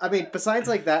 I mean, besides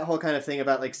like that whole kind of thing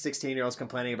about like 16-year-olds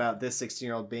complaining about this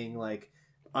 16-year-old being like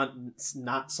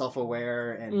not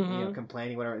self-aware and you know,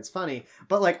 complaining, whatever, it's funny,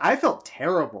 but like I felt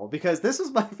terrible because this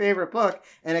was my favorite book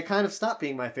and it kind of stopped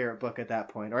being my favorite book at that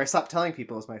point, or I stopped telling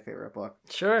people it was my favorite book.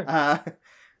 Sure.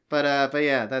 But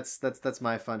yeah, that's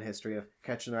my fun history of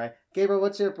Catcher in the Rye. Gabriel,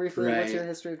 what's your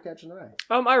history of Catcher in the Rye?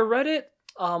 I read it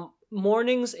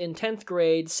mornings in 10th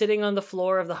grade, sitting on the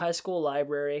floor of the high school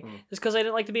library, just because I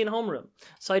didn't like to be in homeroom.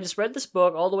 So I just read this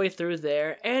book all the way through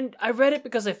there, and I read it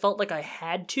because I felt like I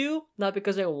had to, not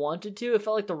because I wanted to. It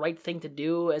felt like the right thing to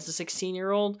do as a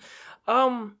 16-year-old.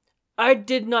 I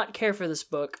did not care for this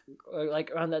book, like,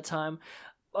 around that time.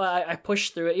 I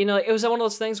pushed through it. You know, it was one of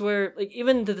those things where, like,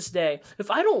 even to this day,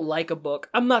 if I don't like a book,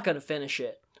 I'm not going to finish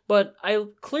it. But I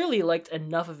clearly liked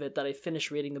enough of it that I finished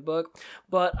reading the book.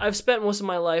 But I've spent most of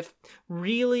my life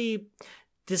really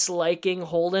disliking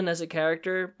Holden as a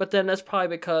character. But then that's probably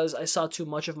because I saw too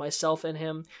much of myself in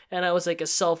him. And I was like a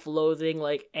self-loathing,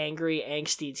 like angry,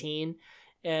 angsty teen.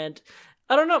 And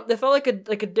I don't know, it felt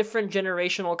like a different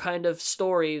generational kind of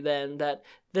story than that.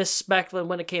 This, back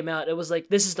when it came out, it was like,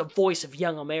 this is the voice of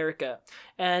young America.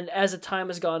 And as the time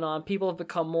has gone on, people have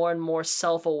become more and more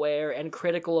self-aware and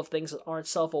critical of things that aren't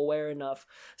self-aware enough.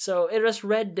 So it just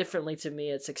read differently to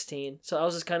me at 16. So I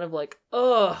was just kind of like,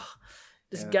 ugh,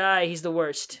 this guy, he's the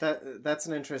worst. That's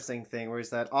an interesting thing,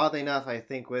 whereas that, oddly enough, I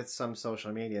think with some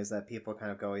social media is that people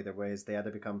kind of go either ways. They either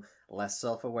become less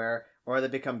self-aware or they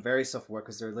become very self-aware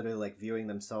because they're literally like viewing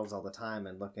themselves all the time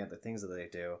and looking at the things that they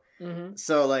do. Mm-hmm.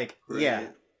 So like, right. Yeah.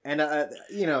 And,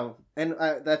 you know, and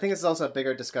I think it's also a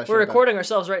bigger discussion. We're recording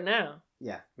ourselves right now.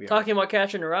 Yeah, we are. Talking about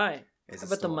Catcher in the Rye. I bet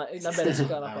it's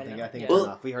gone off. I think it's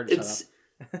off. We heard it shut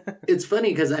up. It's funny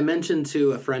because I mentioned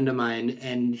to a friend of mine,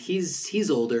 and he's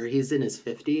older. He's in his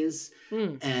 50s.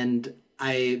 And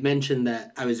I mentioned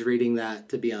that I was reading that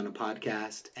to be on a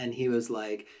podcast. And he's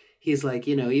like,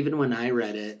 you know, even when I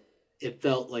read it, it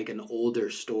felt like an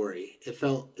older story. It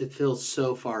feels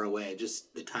so far away,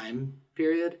 just the time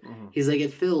period. Mm-hmm. He's like,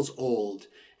 it feels old.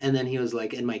 And then he was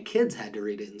like, and my kids had to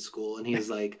read it in school. And he was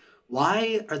like,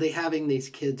 why are they having these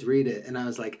kids read it? And I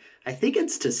was like, I think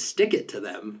it's to stick it to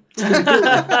them.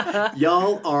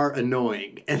 Y'all are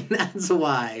annoying. And that's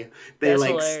why they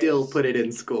still put it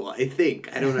in school. I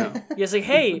think. I don't know. It's like,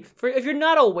 hey, if you're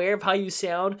not aware of how you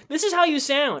sound, this is how you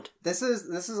sound. This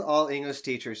is all English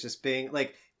teachers just being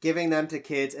like, giving them to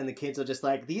kids, and the kids are just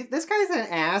like, this guy's an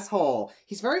asshole.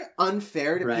 He's very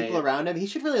unfair to people around him. He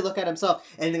should really look at himself.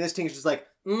 And the English teacher's just like,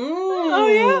 oh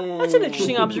yeah, that's an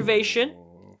interesting observation.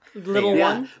 Little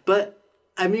one. But,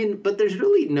 I mean, there's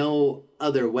really no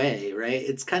other way, right?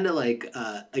 It's kind of like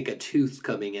a tooth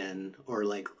coming in, or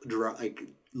like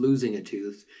losing a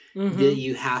tooth. Mm-hmm. That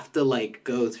you have to like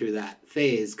go through that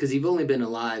phase, because you've only been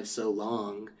alive so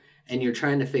long. And you're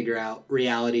trying to figure out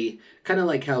reality, kind of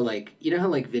like how, like, you know how,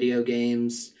 like, video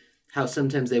games, how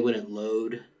sometimes they wouldn't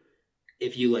load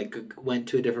if you, like, went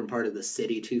to a different part of the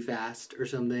city too fast or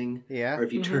something? Yeah. Or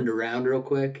if you turned around real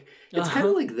quick. It's kind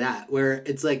of like that, where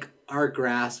it's like our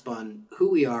grasp on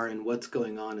who we are and what's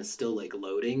going on is still, like,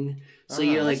 loading. So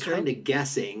you're, like, kind of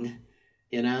guessing,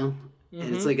 you know? Mm-hmm.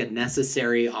 And it's like a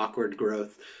necessary, awkward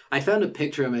growth. I found a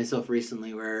picture of myself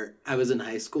recently where I was in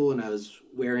high school and I was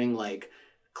wearing, like,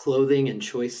 clothing and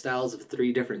choice styles of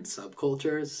 3 different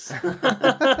subcultures.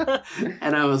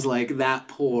 And I was like, that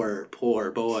poor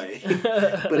boy.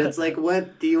 But it's like,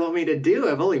 what do you want me to do?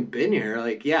 I've only been here,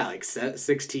 like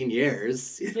 16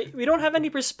 years. We don't have any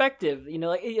perspective, you know,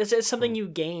 like it's something you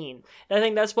gain. And I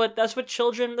think that's what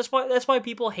children, that's why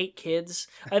people hate kids.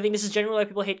 I think this is generally why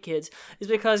people hate kids, is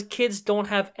because kids don't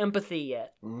have empathy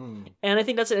yet. And I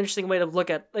think that's an interesting way to look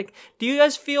at, like, do you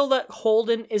guys feel that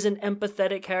Holden is an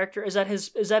empathetic character? Is that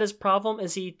his problem?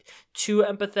 Is he too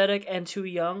empathetic and too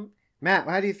young? Matt,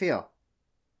 how do you feel?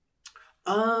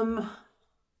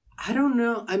 I don't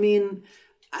know. I mean,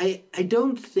 I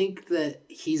don't think that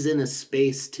he's in a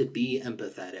space to be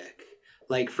empathetic.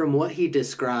 Like, from what he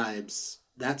describes,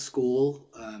 that school,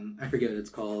 I forget what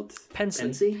it's called.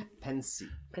 Pensy? Pensy.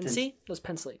 Pensy? It was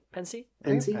Pensy. Pensy?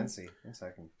 Pensy? Pensy. One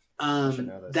second. I should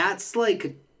know this. That's,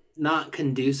 like, not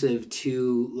conducive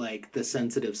to, like, the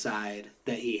sensitive side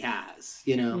that he has,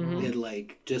 you know? Mm-hmm. It,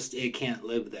 like, just, it can't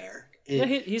live there.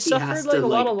 He suffered, like, a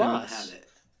lot of loss.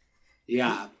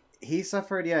 Yeah. He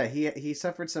suffered, he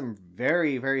suffered some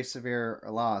very, very severe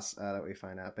loss that we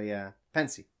find out. But yeah,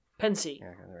 Pensy.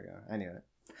 Yeah, there we go. I knew it.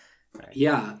 Right.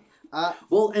 Yeah.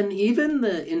 Well, and even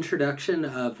the introduction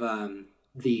of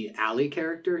the Allie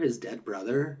character, his dead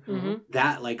brother,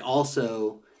 that like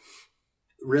also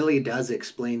really does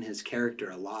explain his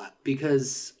character a lot,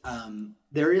 because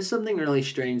there is something really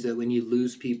strange that when you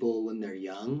lose people when they're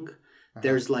young,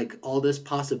 there's like all this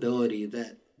possibility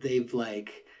that they've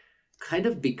like kind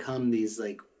of become these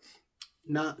like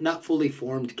not fully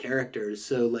formed characters.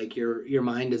 So like your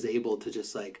mind is able to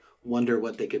just like wonder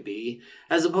what they could be,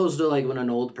 as opposed to like when an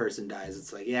old person dies,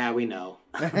 it's like, yeah, we know.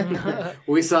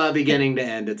 We saw beginning to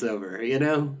end, it's over, you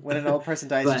know? When an old person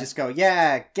dies, you just go,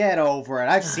 yeah, get over it.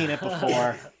 I've seen it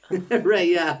before. Right,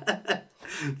 yeah.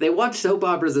 They watch soap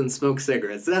operas and smoke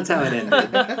cigarettes. That's how it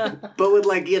ended. But with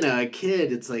like, you know, a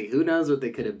kid, it's like, who knows what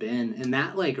they could have been. And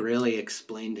that like really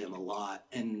explained him a lot,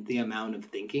 and the amount of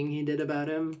thinking he did about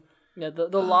him. Yeah, the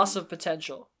loss of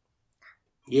potential.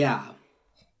 Yeah.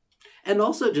 And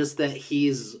also just that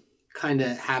he's kind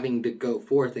of having to go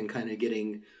forth and kind of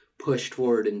getting pushed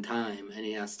forward in time, and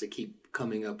he has to keep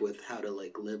coming up with how to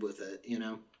like live with it, you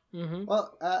know? Mm-hmm.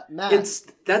 Well, Matt,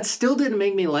 that still didn't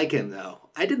make me like him though.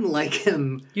 I didn't like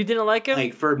him. You didn't like him?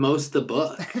 Like for most of the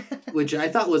book, which I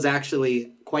thought was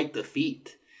actually quite the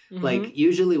feat. Mm-hmm. Like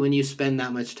usually when you spend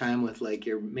that much time with like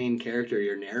your main character,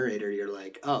 your narrator, you're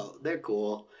like, oh, they're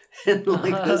cool. And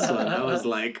like this one, it was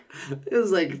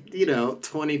like, you know,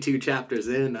 22 chapters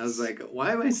in, I was like,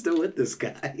 why am I still with this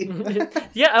guy?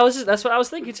 Yeah, that's what I was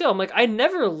thinking too. I'm like, I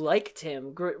never liked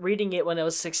him reading it when I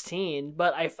was 16,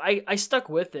 but I stuck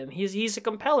with him. He's a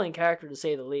compelling character to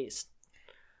say the least.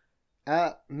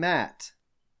 Matt.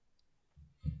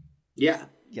 Yeah.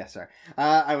 Yeah, sorry.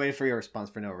 I waited for your response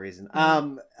for no reason.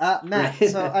 Matt,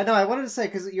 so I know I wanted to say,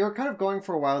 because you were kind of going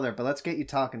for a while there, but let's get you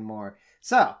talking more.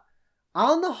 So,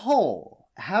 on the whole,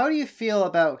 how do you feel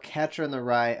about Catcher in the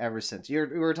Rye ever since? We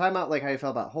were talking about like how you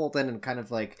felt about Holden and kind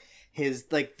of like his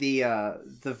like the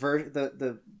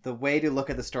way to look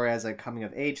at the story as a coming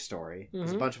of age story.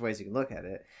 There's a bunch of ways you can look at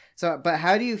it. So, but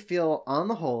how do you feel on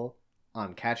the whole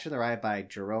on Catcher in the Rye by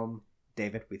Jerome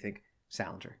David, we think,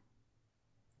 Salinger?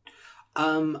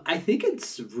 I think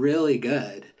it's really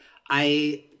good.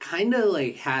 I kind of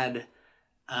like had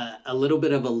a little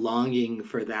bit of a longing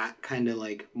for that kind of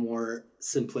like more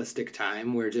simplistic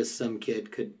time where just some kid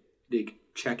could like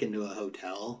check into a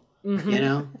hotel, you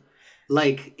know?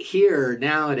 Like here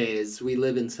nowadays, we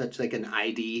live in such like an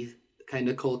ID kind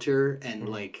of culture, and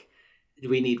like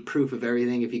we need proof of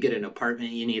everything. If you get an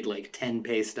apartment, you need like 10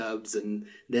 pay stubs and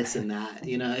this and that,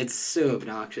 you know? It's so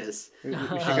obnoxious. We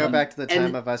should go back to the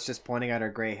time of us just pointing out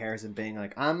our gray hairs and being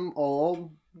like, I'm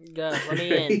old. Yeah, let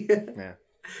me in. Yeah.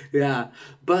 Yeah,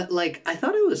 but like I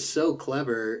thought it was so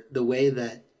clever the way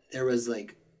that there was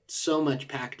like so much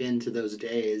packed into those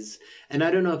days, and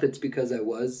I don't know if it's because I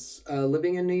was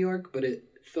living in New York, but it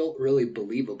felt really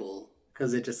believable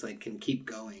because it just like can keep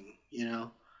going, you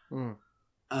know.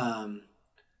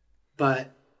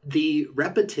 But the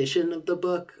repetition of the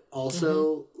book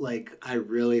also like I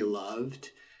really loved,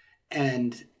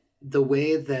 and the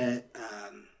way that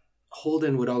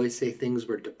Holden would always say things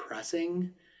were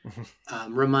depressing.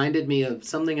 Reminded me of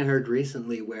something I heard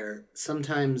recently where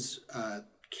sometimes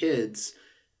kids,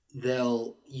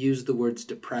 they'll use the words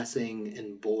depressing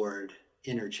and bored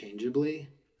interchangeably.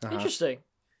 Interesting.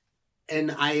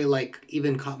 And I like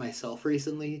even caught myself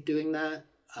recently doing that,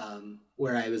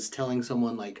 where I was telling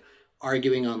someone like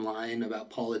arguing online about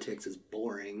politics is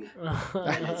boring.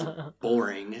 And it's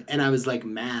boring. And I was like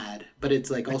mad, but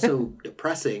it's like also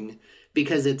depressing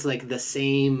because it's like the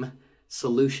same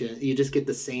solution. You just get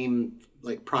the same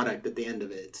like product at the end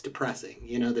of it. It's depressing,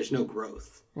 you know. There's no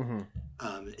growth.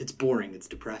 It's boring, it's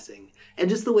depressing, and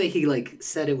just the way he like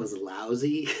said it was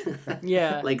lousy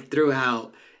yeah, like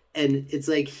throughout. And it's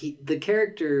like the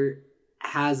character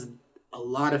has a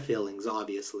lot of feelings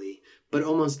obviously, but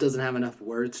almost doesn't have enough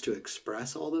words to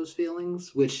express all those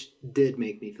feelings, which did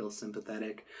make me feel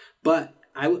sympathetic. But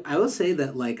I will say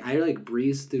that like I like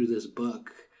breezed through this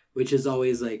book, which is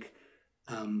always like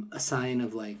a sign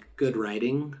of like good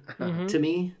writing to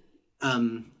me.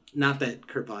 Not that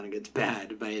Kurt Vonnegut's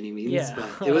bad by any means,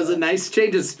 but it was a nice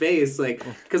change of space. Like,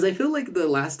 because I feel like the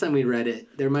last time we read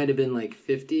it, there might have been like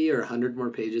 50 or 100 more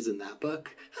pages in that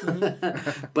book.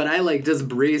 But I like just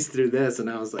breezed through this, and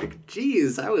I was like,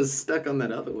 geez, I was stuck on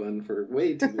that other one for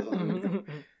way too long.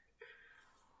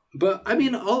 But I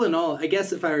mean, all in all, I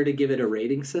guess if I were to give it a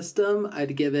rating system,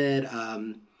 I'd give it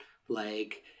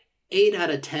like 8 out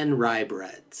of 10 rye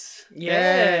breads.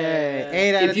 Yay!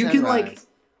 8 out of 10 if you can ryes. like,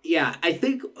 yeah, I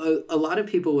think a lot of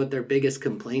people, what their biggest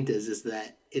complaint is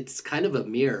that it's kind of a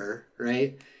mirror,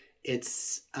 right?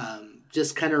 it's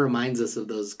just kind of reminds us of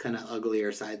those kind of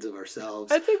uglier sides of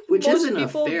ourselves, I think which isn't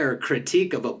people... a fair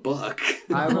critique of a book.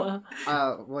 Well,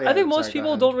 yeah, I think most sorry,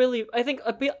 people don't really. I think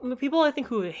people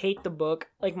who hate the book,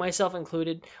 like myself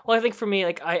included. Well, I think for me,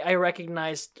 like I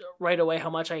recognized right away how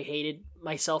much I hated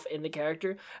myself in the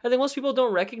character. I think most people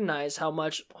don't recognize how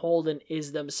much Holden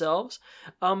is themselves.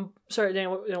 Sorry,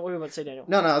 Daniel. What were you about to say, Daniel?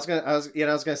 No, I was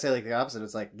gonna say like the opposite.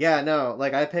 It's like, yeah, no,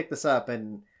 like I picked this up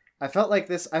and I felt like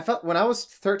this. I felt when I was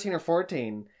 13 or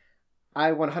 14,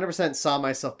 I 100% saw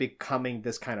myself becoming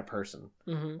this kind of person.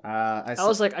 Mm-hmm. I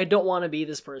was like, I don't want to be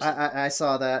this person. I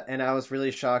saw that, and I was really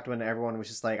shocked when everyone was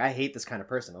just like, I hate this kind of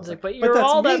person. I was like, but you're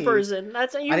all me. That person.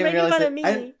 That's you're making fun of me.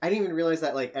 I didn't even realize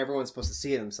that like everyone's supposed to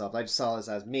see it themselves. I just saw this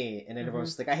as me, and then everyone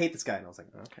was just like, I hate this guy, and I was like,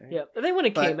 okay. Yeah, I think when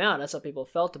it came out, that's how people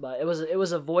felt about it. It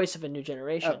was a voice of a new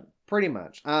generation. Pretty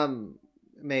much.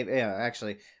 Maybe yeah,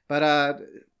 actually, but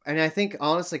and I think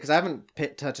honestly, because I haven't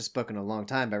touched this book in a long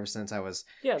time, ever since I was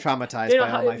traumatized by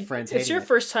all my friends. It's your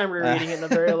first time rereading it in a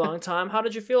very long time. How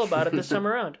did you feel about it this time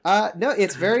around? No,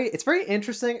 it's very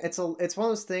interesting. It's one of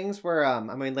those things where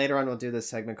I mean, later on we'll do this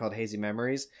segment called Hazy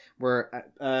Memories, where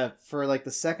for like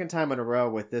the second time in a row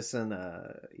with this and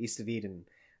East of Eden,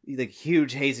 like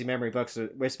huge hazy memory books,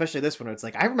 especially this one. It's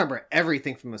like I remember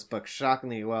everything from this book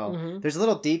shockingly well. Mm-hmm. There's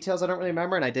little details I don't really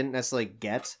remember, and I didn't necessarily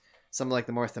get some like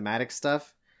the more thematic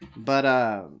stuff. But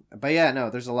yeah, no,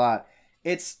 there's a lot.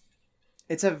 It's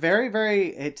a very,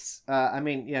 very, I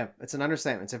mean, yeah, it's an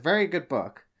understatement. It's a very good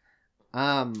book.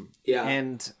 Yeah.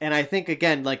 And I think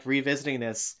again, like revisiting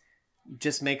this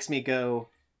just makes me go,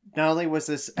 not only was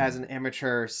this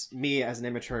me as an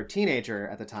immature teenager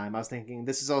at the time, I was thinking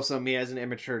this is also me as an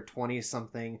immature 20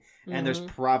 something. Mm-hmm. And there's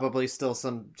probably still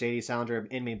some J.D. Salinger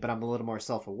in me, but I'm a little more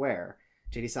self-aware.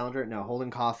 J.D. Salinger? No,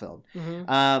 Holden Caulfield.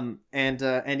 Mm-hmm.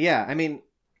 And yeah, I mean,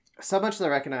 so much that I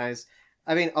recognize.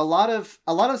 I mean, a lot of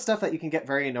stuff that you can get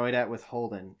very annoyed at with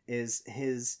Holden is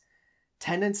his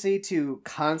tendency to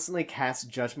constantly cast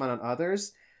judgment on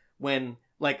others when,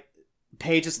 like,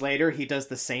 pages later he does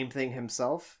the same thing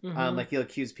himself. Mm-hmm. Like he'll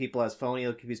accuse people as phony,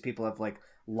 he'll accuse people of like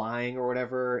lying or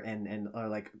whatever, and or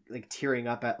like tearing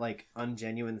up at like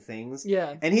ungenuine things.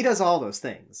 Yeah, and he does all those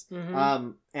things.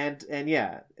 Mm-hmm. And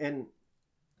yeah, and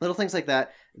little things like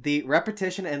that. The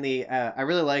repetition and the I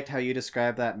really liked how you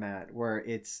described that, Matt, where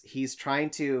he's trying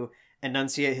to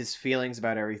enunciate his feelings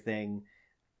about everything,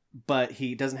 but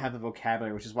he doesn't have the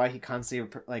vocabulary, which is why he constantly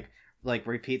like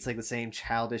repeats like the same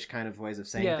childish kind of ways of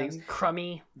saying things.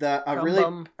 Crummy. A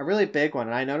really big one,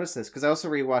 and I noticed this because I also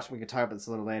rewatched. We can talk about this a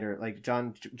little later. Like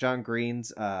John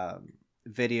Green's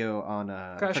video on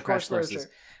Crash Course Literature.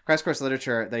 Crash Course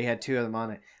Literature. They had two of them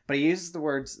on it, but he uses the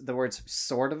words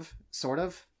sort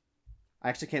of. I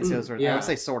actually can't say those words. Yeah. I would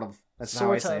say sort of. That's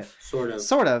how I say it.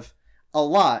 Sort of. A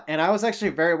lot. And I was actually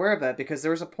very aware of that because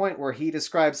there was a point where he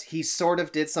describes he sort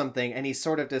of did something and he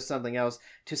sort of did something else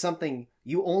to something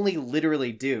you only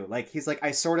literally do. Like, he's like,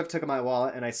 I sort of took my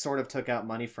wallet and I sort of took out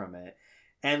money from it.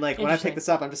 And, like, when I pick this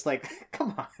up, I'm just like,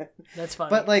 come on. That's funny.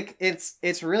 But, like,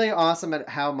 it's really awesome at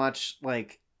how much,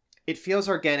 like, it feels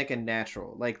organic and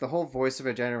natural. Like, the whole voice of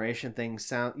a generation thing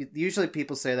usually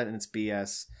people say that and it's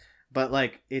BS. But,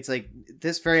 like, it's like,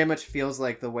 this very much feels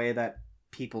like the way that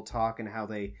people talk and how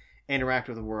they interact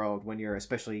with the world when you're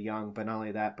especially young. But not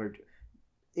only that, but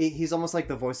he's almost like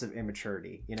the voice of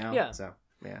immaturity, you know? Yeah. So,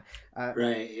 yeah.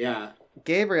 Right, yeah.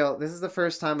 Gabriel, this is the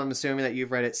first time I'm assuming that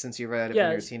you've read it since you read it when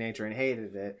you were a teenager and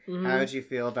hated it. Mm-hmm. How did you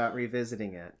feel about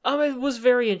revisiting it? It was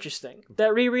very interesting.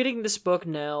 That rereading this book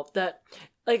now, that...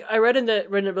 Like, I read in a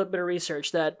bit of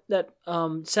research that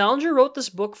Salinger wrote this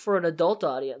book for an adult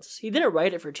audience. He didn't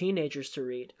write it for teenagers to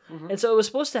read. Mm-hmm. And so it was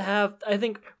supposed to have, I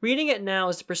think, reading it now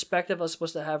is the perspective I was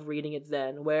supposed to have reading it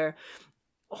then, where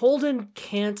Holden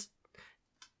can't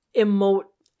emote,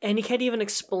 and he can't even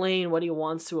explain what he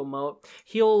wants to emote.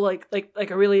 He'll, like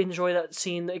I really enjoy that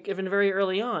scene, like, even very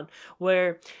early on,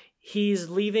 where he's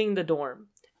leaving the dorm.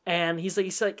 And he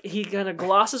kind of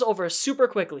glosses over super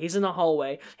quickly. He's in the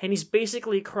hallway and he's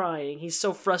basically crying. He's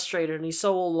so frustrated and he's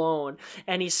so alone.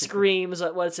 And he screams,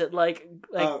 "What's it like?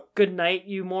 Good night,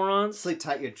 you morons! Sleep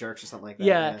tight, you jerks," or something like that.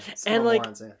 Yeah, and like,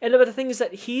 morons, yeah. And but the thing is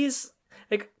that he's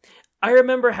like, I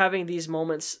remember having these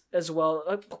moments as well,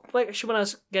 like when I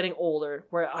was getting older,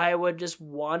 where I would just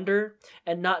wander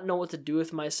and not know what to do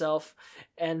with myself,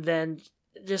 and then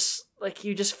just like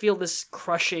you just feel this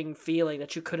crushing feeling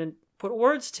that you couldn't put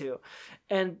words to.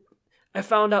 And I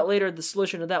found out later the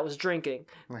solution to that was drinking.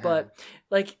 But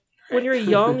like when you're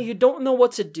young, you don't know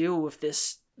what to do with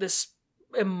this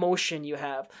emotion you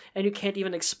have, and you can't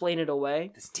even explain it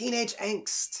away. This teenage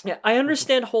angst. Yeah, I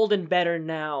understand Holden better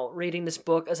now reading this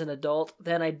book as an adult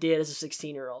than I did as a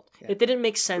 16-year-old. Yeah. It didn't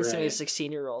make sense to me as a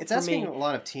 16-year-old. It's asking a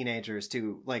lot of teenagers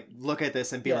to like look at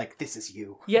this and be like, "This is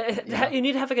you." Yeah, you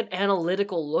need to have like an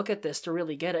analytical look at this to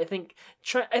really get it.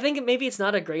 I think maybe it's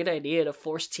not a great idea to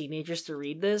force teenagers to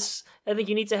read this. I think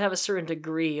you need to have a certain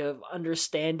degree of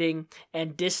understanding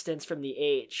and distance from the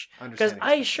age. Because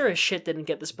I sure as shit didn't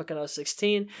get this book when I was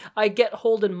 16. I get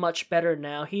Holden much better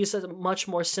now. He's a much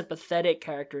more sympathetic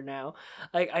character now.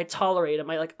 I tolerate him.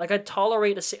 I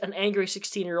tolerate an angry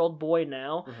 16-year-old boy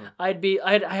now. Mm-hmm.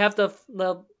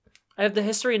 I have the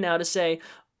history now to say,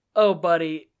 oh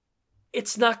buddy,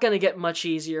 it's not going to get much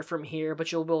easier from here,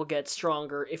 but you will get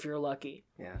stronger if you're lucky.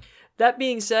 Yeah. That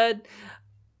being said,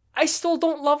 I still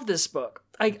don't love this book.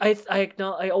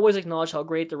 I always acknowledge how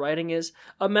great the writing is.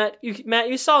 Matt,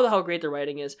 you saw how great the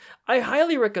writing is. I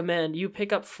highly recommend you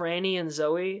pick up Franny and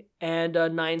Zoe and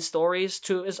 9 Stories,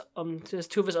 two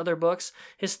of his other books.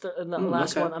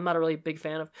 Last one I'm not a really big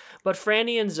fan of, but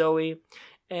Franny and Zoe.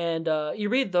 And you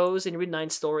read those and you read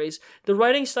 9 Stories. The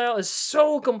writing style is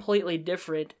so completely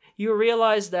different. You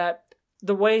realize that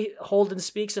the way Holden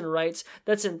speaks and writes,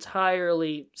 that's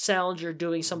entirely Salinger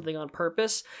doing something on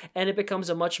purpose, and it becomes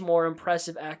a much more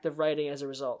impressive act of writing as a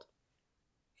result.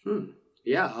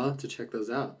 Yeah, I'll have to check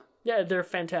those out. Yeah, they're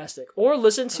fantastic. Or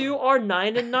listen to our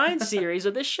 9 and 9 series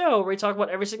of this show, where we talk about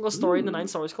every single story in the 9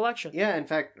 Stories collection. Yeah, in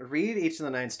fact, read each of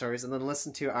the 9 stories and then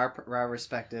listen to our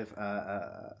respective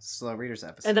Slow Readers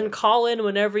episodes. And then call in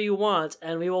whenever you want,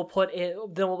 and we will put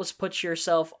put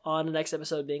yourself on the next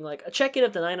episode being like, a check-in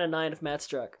of the 9 and 9 of Matt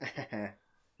Struck.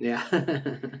 Yeah.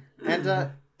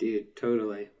 And, dude,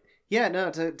 totally. Yeah,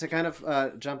 no, to kind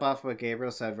of jump off what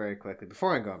Gabriel said very quickly,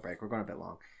 before I go on break, we're going a bit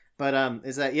long. But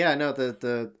is that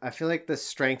the I feel like the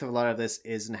strength of a lot of this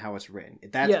is in how it's written.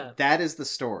 That is the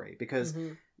story, because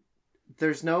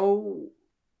there's no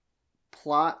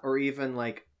plot or even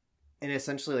like an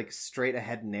essentially like straight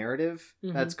ahead narrative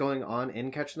that's going on in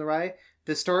Catcher in the Rye.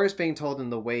 The story is being told in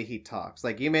the way he talks.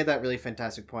 Like, you made that really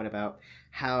fantastic point about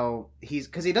how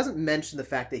because he doesn't mention the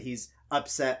fact that he's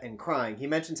upset and crying. He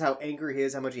mentions how angry he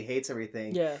is, how much he hates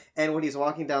everything. Yeah. And when he's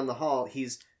walking down the hall,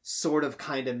 he's sort of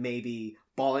kind of maybe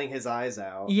bawling his eyes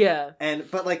out. Yeah.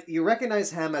 But like, you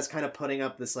recognize him as kind of putting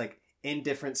up this like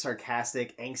indifferent,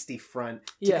 sarcastic, angsty front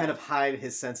to kind of hide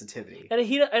his sensitivity. And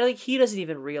he doesn't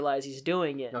even realize he's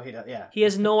doing it. No, he does. Yeah. He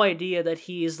has no idea that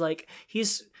he's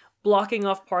blocking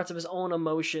off parts of his own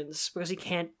emotions because he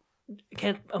can't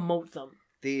emote them.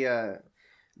 The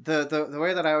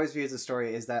way that I always view the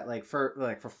story is that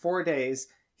for 4 days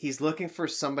he's looking for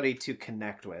somebody to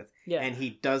connect with, and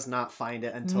he does not find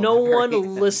it until no one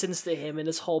listens to him in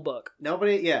this whole book.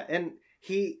 Nobody, yeah, and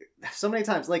he so many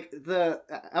times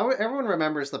everyone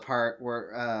remembers the part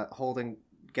where Holden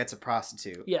gets a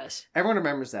prostitute. Yes, everyone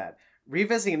remembers that.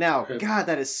 Revisiting now, God,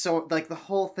 that is so like the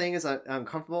whole thing is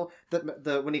uncomfortable.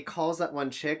 The when he calls that one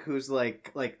chick who's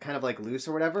like kind of like loose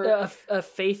or whatever,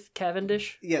 Faith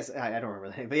Cavendish. Yes, I don't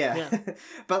remember the name, but yeah.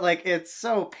 But like it's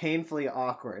so painfully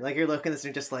awkward. Like you're looking at this and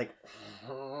you're just like,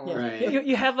 yeah. Right.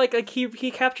 You have like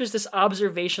he captures this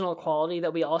observational quality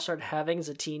that we all start having as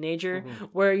a teenager,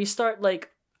 where you start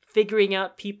like figuring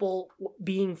out people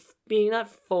being not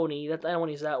phony, that I don't want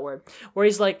to use that word, where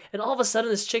he's like, and all of a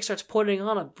sudden this chick starts putting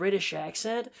on a British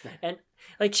accent, and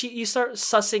like you start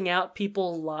sussing out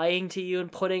people lying to you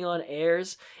and putting on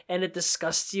airs, and it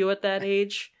disgusts you at that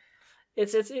age.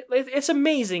 It's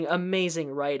amazing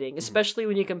writing, especially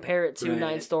when you compare it to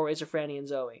 9 Stories or Franny and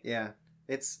Zoe. Yeah,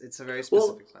 it's a very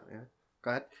specific time. Yeah,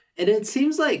 go ahead. And it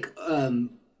seems like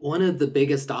one of the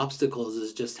biggest obstacles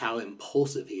is just how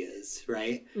impulsive he is,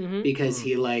 right? Because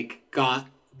he like got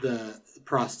the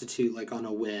prostitute like on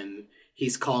a whim.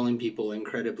 He's calling people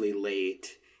incredibly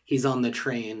late. He's on the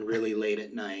train really late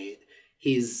at night.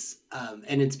 He's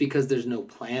and it's because there's no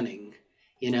planning,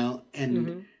 you know?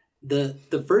 And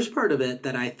the first part of it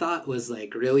that I thought was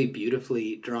like really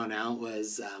beautifully drawn out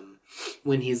was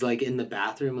when he's like in the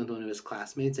bathroom with one of his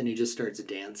classmates and he just starts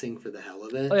dancing for the hell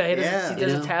of it. Oh yeah, he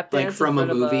does a tap dance like from a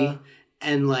movie.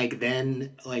 And like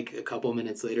then like a couple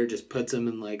minutes later just puts him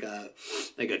in like a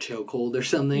chokehold or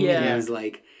something. Yeah.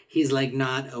 And he's like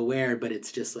not aware, but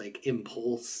it's just like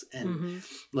impulse. And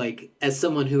like as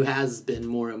someone who has been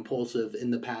more impulsive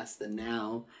in the past than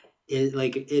now, it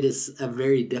is a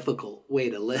very difficult way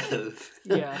to live.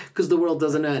 Yeah. Because the world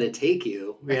doesn't know how to take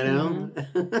you, you know?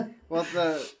 Well,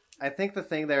 I think the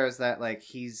thing there is that like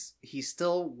he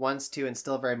still wants to and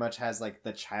still very much has like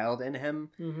the child in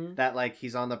him that like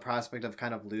he's on the prospect of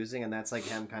kind of losing, and that's like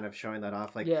him kind of showing that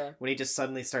off. Like when he just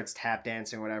suddenly starts tap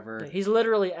dancing or whatever. Yeah, he's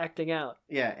literally acting out.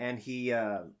 Yeah, and he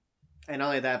and not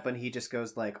only that, but he just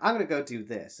goes like, I'm gonna go do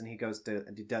this, and he does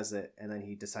it, and then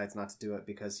he decides not to do it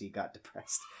because he got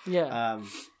depressed. Yeah.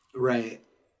 Right.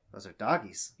 Those are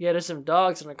doggies. Yeah, there's some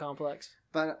dogs in the complex.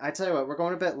 But I tell you what, we're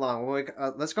going a bit long.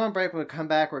 Let's go on break. When we come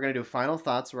back, we're going to do final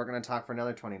thoughts. We're going to talk for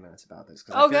another 20 minutes about this.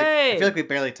 Okay. I feel like we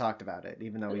barely talked about it,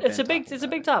 even though it's a big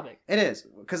topic. It is,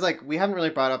 because like we haven't really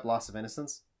brought up Loss of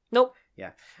Innocence. Nope.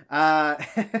 Yeah. And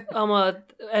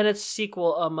its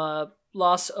sequel,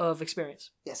 Loss of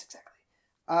Experience. Yes, exactly.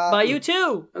 By you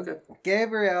too. Okay.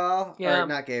 Gabriel. Yeah. Or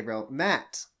not Gabriel.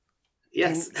 Matt.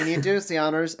 Yes. Can you do us the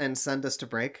honors and send us to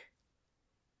break?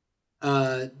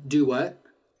 Do what?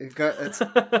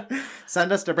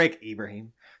 Send us to break,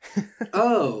 Ibrahim.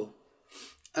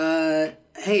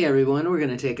 Hey everyone, we're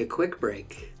gonna take a quick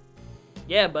break.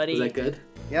 Yeah, buddy. Is that good?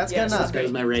 Yeah, it's good enough. That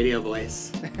was my radio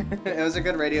voice. It was a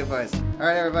good radio voice. All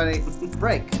right, everybody,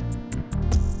 break.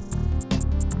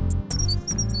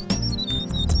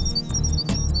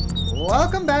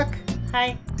 Welcome back.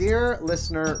 Hi. Dear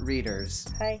listener readers.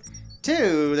 Hi.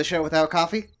 To the show Without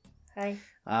Coffee. Hi.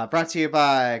 Brought to you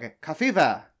by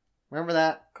Cafiva. Remember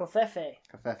that? Covfefe.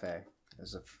 Covfefe.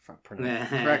 There's a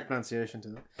correct pronunciation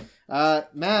to it.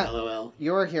 Matt, LOL.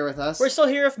 you're here with us. We're still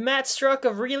here with Matt Struck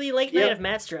of Really Late Night of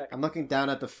Matt Struck. I'm looking down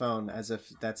at the phone as if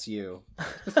that's you.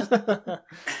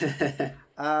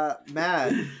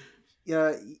 Matt,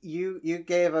 you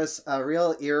gave us a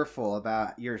real earful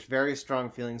about your very strong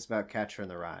feelings about Catcher in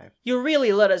the Rye. You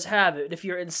really let us have it if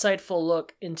your insightful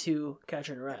look into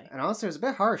Catcher in the Rye. And honestly, it was a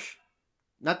bit harsh.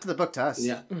 Not to the book, to us.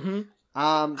 Yeah. Mm-hmm.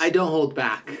 I don't hold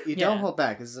back. You don't hold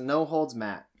back. This is a no holds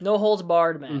Matt. No holds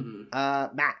barred, man.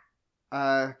 Mm-hmm. Matt,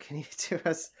 can you do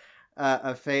us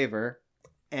a favor?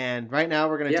 And right now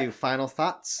we're going to do final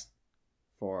thoughts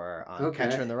for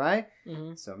Catcher in the Rye.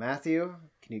 Mm-hmm. So Matthew,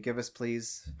 can you give us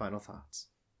please final thoughts?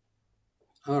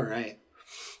 All right.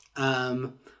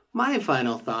 My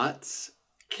final thoughts.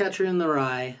 Catcher in the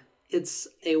Rye. It's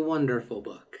a wonderful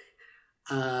book.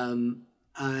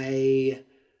 I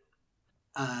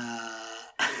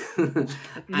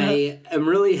am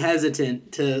really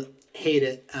hesitant to hate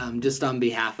it just on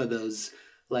behalf of those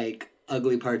like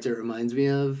ugly parts it reminds me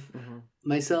of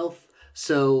myself.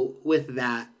 So with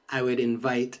that, I would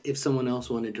invite, if someone else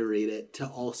wanted to read it, to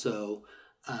also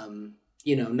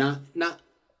not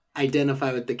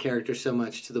identify with the character so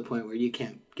much to the point where you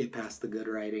can't get past the good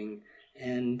writing.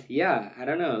 And yeah, I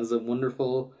don't know, it was a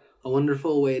wonderful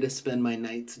way to spend my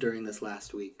nights during this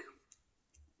last week.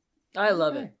 I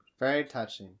love it. Very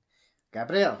touching.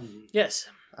 Gabriel. Yes.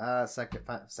 Second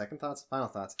thoughts, final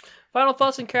thoughts. Final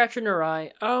thoughts on Catcher in the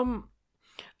Rye.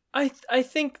 I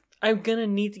think I'm gonna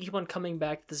need to keep on coming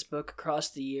back to this book across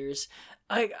the years.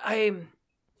 I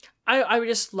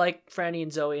just like Franny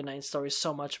and Zoe and Nine Stories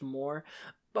so much more,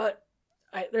 but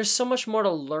there's so much more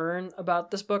to learn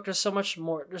about this book. There's so much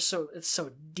more. It's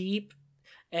so deep,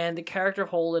 and the character of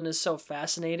Holden is so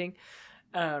fascinating.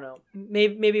 I don't know.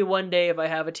 Maybe one day if I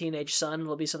have a teenage son,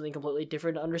 it'll be something completely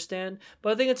different to understand.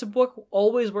 But I think it's a book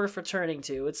always worth returning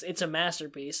to. It's a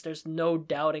masterpiece. There's no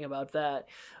doubting about that.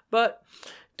 But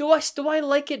do I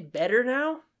like it better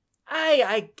now?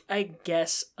 I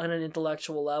guess on an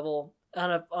intellectual level.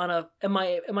 Am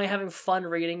I having fun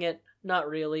reading it? Not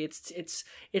really.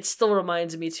 It still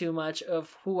reminds me too much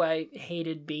of who I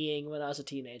hated being when I was a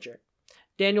teenager.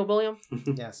 Daniel William?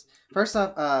 Yes. First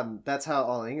off, that's how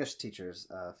all English teachers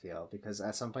feel, because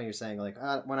at some point you're saying, like,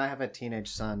 when I have a teenage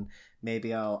son,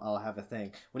 maybe I'll have a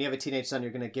thing. When you have a teenage son,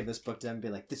 you're going to give this book to them and be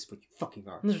like, this is what you fucking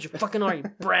are. This is what you fucking are, you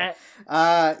brat.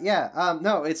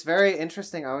 No, it's very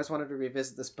interesting. I always wanted to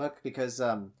revisit this book because,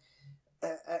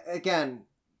 again,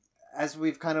 as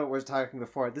we've kind of were talking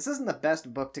before, this isn't the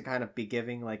best book to kind of be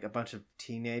giving like a bunch of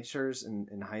teenagers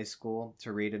in high school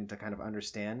to read and to kind of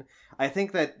understand. I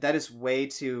think that is way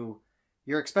too.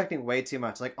 You're expecting way too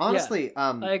much. Like honestly,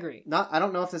 I agree. I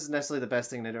don't know if this is necessarily the best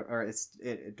thing to do, or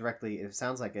it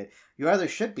sounds like it. You either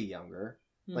should be younger,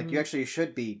 like you actually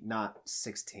should be not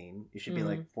 16. You should be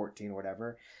like 14 or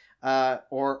whatever.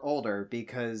 Or older,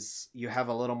 because you have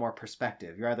a little more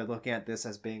perspective. You're either looking at this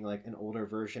as being like an older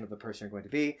version of the person you're going to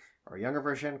be, or a younger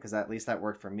version, because at least that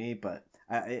worked for me, but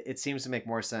it seems to make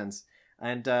more sense.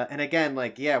 And again,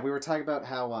 like, yeah, we were talking about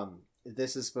how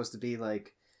this is supposed to be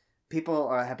like,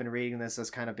 people have been reading this as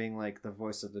kind of being like the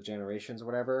voice of the generations or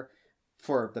whatever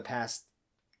for the past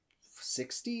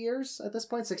 60 years at this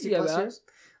point, 60 plus years.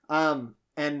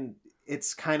 And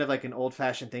it's kind of like an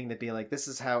old-fashioned thing to be like, this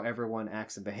is how everyone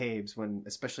acts and behaves, when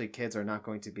especially kids are not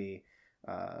going to be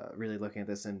really looking at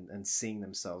this and seeing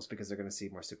themselves, because they're going to see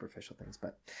more superficial things.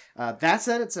 But that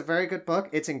said, it's a very good book.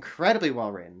 It's incredibly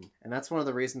well written, and that's one of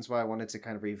the reasons why I wanted to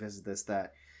kind of revisit this,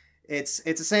 that it's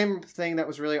the same thing that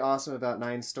was really awesome about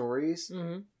Nine Stories.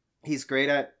 Mm-hmm. He's great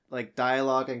at like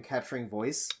dialogue and capturing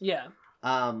voice. Yeah.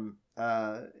 And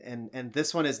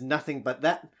this one is nothing but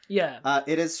that. Yeah.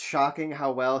 It is shocking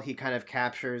how well he kind of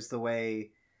captures the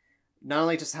way, not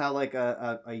only just how like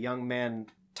a young man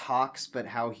talks, but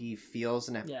how he feels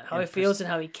and how he feels and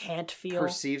how he can't feel,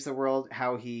 perceives the world,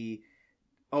 how he's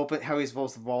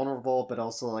both vulnerable but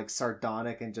also like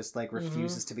sardonic and just like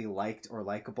refuses to be liked or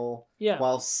likable,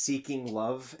 while seeking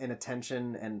love and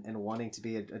attention and wanting to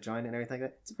be a joint and everything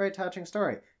like that. It's a very touching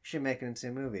story. You should make it into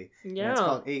a movie. And it's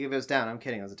called Eagles Down. I'm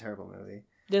kidding, it was a terrible movie.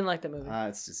 Didn't like the movie.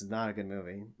 It's just not a good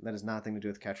movie. That has nothing to do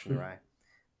with Catcher in the Rye.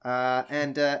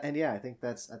 And yeah, I think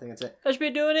that's it. That should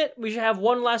be doing it. We should have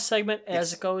one last segment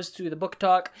as it goes to the book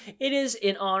talk. It is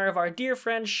in honor of our dear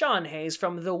friend Sean Hayes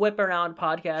from the Whip Around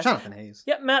podcast. Jonathan Hayes.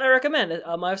 Yep, Matt, I recommend it.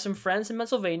 I have some friends in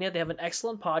Pennsylvania. They have an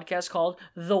excellent podcast called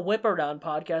the Whip Around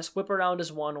podcast. Whip Around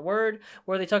is one word,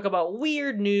 where they talk about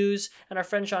weird news. And our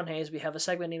friend Sean Hayes, we have a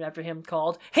segment named after him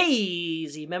called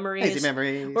Hazy Memories. Hazy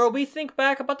Memories. Where we think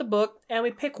back about the book and we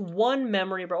pick one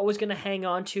memory we're always going to hang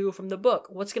on to from the book.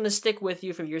 What's going to stick with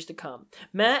you for years to come.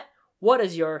 Matt, what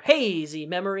is your hazy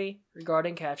memory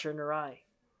regarding Catcher in the Rye?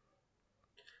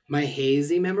 My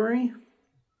hazy memory?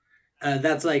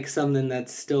 That's like something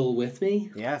that's still with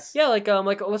me. Yes. Yeah, like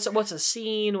what's a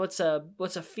scene? What's a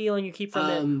feeling you keep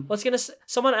from it?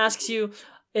 Someone asks you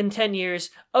in 10 years,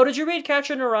 "Oh, did you read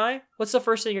Catcher in the Rye?" What's the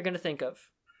first thing you're gonna think of?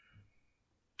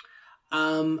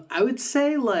 I would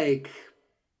say like,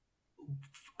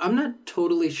 I'm not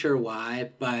totally sure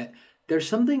why, but there's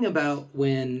something about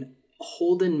when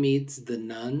Holden meets the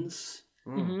nuns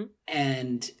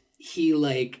and he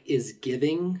like is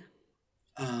giving,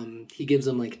 he gives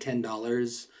them like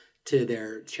 $10 to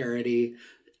their charity,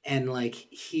 and like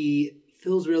he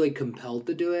feels really compelled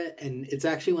to do it, and it's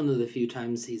actually one of the few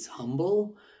times he's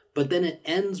humble, but then it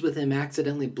ends with him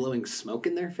accidentally blowing smoke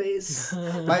in their face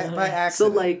by accident. So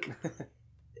like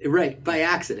right, by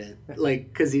accident, like,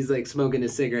 because he's like smoking a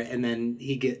cigarette and then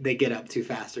they get up too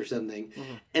fast or something.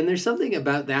 And there's something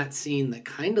about that scene that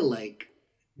kind of like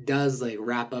does like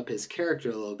wrap up his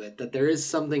character a little bit, that there is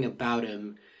something about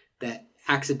him that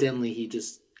accidentally he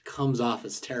just comes off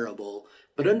as terrible,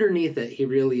 but underneath it he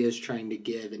really is trying to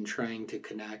give and trying to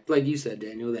connect, like you said,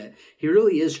 Daniel, that he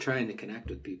really is trying to connect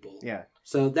with people. Yeah,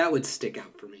 so that would stick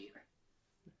out for me.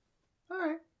 All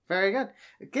right, very good.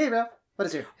 Gabriel, what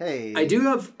is your I do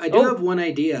have one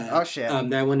idea. Oh shit.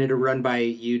 That I wanted to run by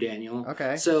you, Daniel.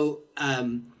 Okay. So,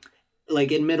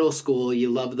 like in middle school, you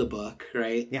love the book,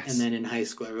 right? Yes. And then in high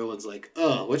school, everyone's like,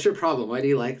 "Oh, what's your problem? Why do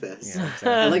you like this?" Yeah,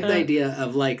 exactly. I like the idea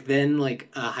of like then like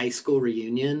a high school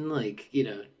reunion, like,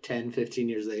 10, 15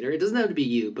 years later. It doesn't have to be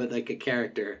you, but like a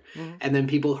character. And then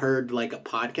people heard like a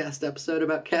podcast episode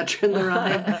about Catcher in the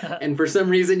Rye, and for some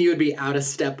reason you would be out of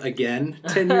step again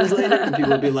 10 years later, and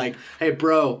people would be like, "Hey,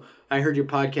 bro, I heard your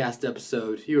podcast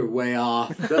episode. You were way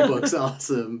off. That book's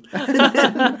awesome."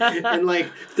 And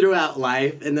like throughout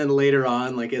life, and then later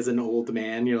on, like as an old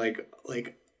man, you're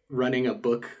like running a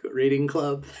book reading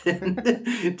club,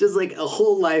 just like a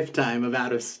whole lifetime of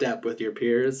out of step with your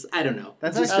peers. I don't know.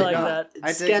 That's just I like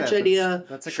that. Sketch idea.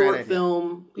 That's a short idea.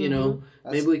 Film.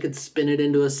 Maybe we could spin it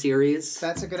into a series.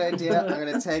 That's a good idea. I'm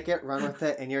gonna take it, run with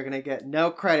it, and you're gonna get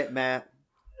no credit, Matt.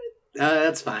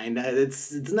 That's fine.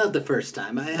 It's not the first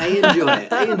time. I enjoy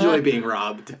it. I enjoy being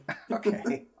robbed.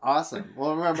 Okay, awesome.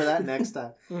 We'll remember that next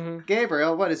time.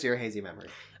 Gabriel, what is your hazy memory?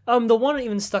 The one that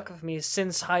even stuck with me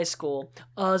since high school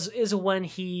is when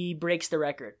he breaks the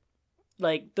record,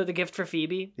 like the gift for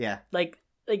Phoebe. Yeah, like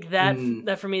that.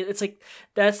 That for me, it's like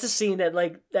that's the scene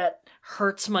that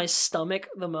hurts my stomach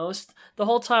the most. The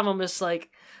whole time I'm just like.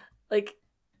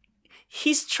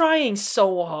 He's trying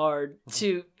so hard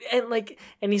to,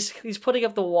 and he's putting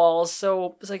up the walls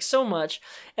so much,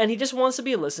 and he just wants to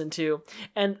be listened to.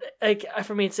 And like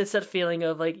for me, it's that feeling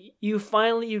of like you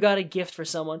got a gift for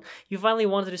someone, you finally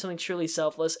wanted to do something truly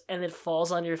selfless, and it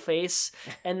falls on your face,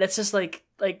 and that's just like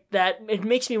that. It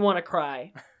makes me want to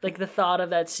cry, like the thought of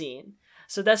that scene.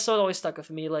 So that's what always stuck with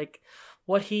me. Like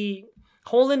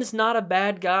Holden is not a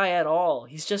bad guy at all.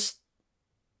 He's just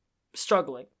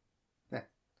struggling.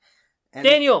 And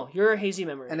Daniel, your hazy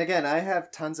memory. And again, I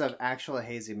have tons of actual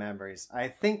hazy memories. I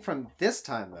think from this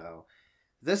time, though,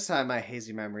 my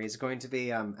hazy memory is going to be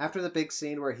after the big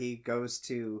scene where he goes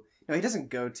to... No, he doesn't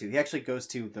go to. He actually goes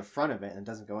to the front of it and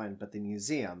doesn't go in, but the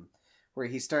museum, where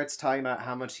he starts talking about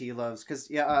how much he loves, because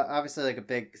obviously like a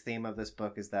big theme of this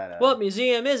book is that what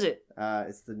museum is it?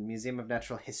 It's the Museum of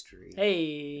Natural History.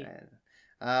 Hey.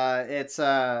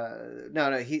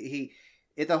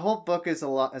 It's the whole book is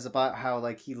about how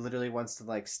like he literally wants to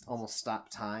like almost stop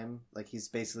time. Like he's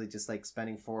basically just like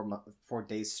spending 4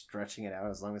 days stretching it out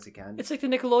as long as he can. It's like the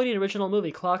Nickelodeon original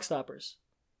movie Clock Stoppers.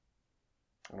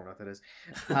 I don't know what that is.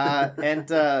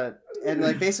 And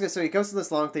like basically, so he goes to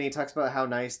this long thing. He talks about how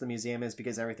nice the museum is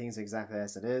because everything's exactly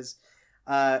as it is.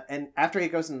 And after he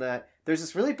goes into that, there's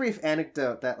this really brief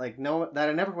anecdote that that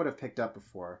I never would have picked up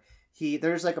before.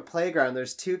 There's like a playground.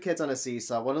 There's 2 kids on a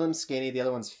seesaw. One of them's skinny, the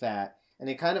other one's fat. And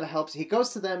he kind of helps. He goes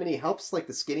to them and he helps like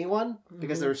the skinny one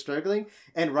because they were struggling.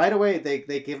 And right away they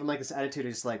give him like this attitude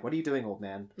of just like, "What are you doing, old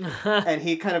man?" And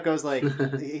he kind of goes like,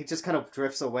 he just kind of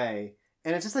drifts away.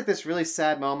 And it's just like this really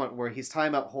sad moment where he's talking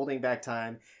about holding back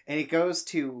time, and he goes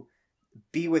to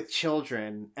be with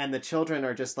children, and the children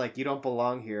are just like, "You don't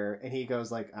belong here," and he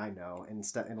goes like, "I know," and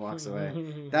walks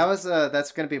away.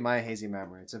 That's going to be my hazy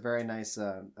memory. It's a very nice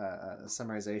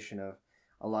summarization of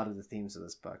a lot of the themes of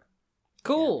this book.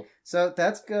 Cool. Yeah. So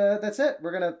that's good. That's it.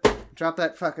 We're gonna drop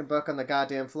that fucking book on the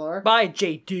goddamn floor. Bye,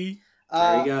 JD.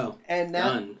 There you go. And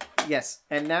now, done. Yes,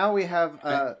 and now we have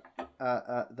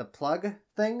the plug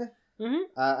thing.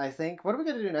 Mm-hmm. I think. What are we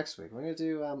gonna do next week? We're gonna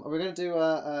do. We're gonna do.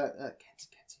 Kenzie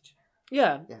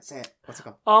Yeah. Yeah. Say it. What's it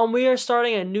called? We are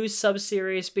starting a new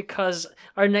sub-series because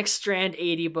our next Strand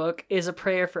 80 book is A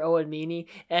Prayer for Owen Meany,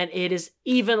 and it is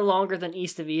even longer than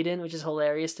East of Eden, which is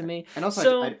hilarious to me. And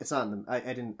also, it's not in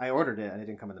the. I ordered it and it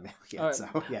didn't come in the mail yet. Right.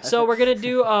 So yeah. So we're gonna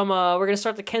do. We're gonna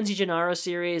start the Kenzie Gennaro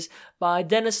series by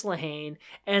Dennis Lehane,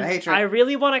 and I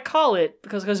really want to call it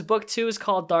because book 2 is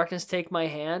called Darkness Take My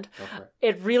Hand. Go for it.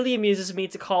 It really amuses me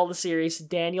to call the series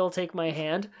Daniel Take My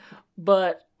Hand,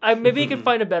 but. Maybe you can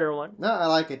find a better one. No, I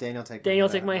like it. Daniel Take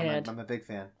My Hand. I'm a big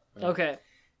fan. Okay.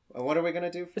 What are we going to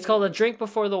do? It's called A Drink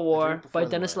Before the War by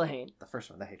Dennis Lehane. The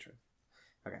first one, The Hatred.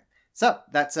 Okay. So,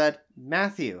 that said,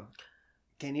 Matthew,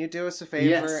 can you do us a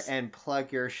favor and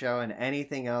plug your show and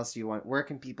anything else you want? Where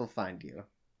can people find you?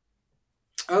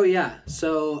 Oh, yeah.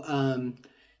 So,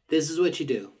 this is what you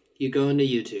do. You go into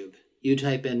YouTube. You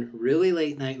type in Really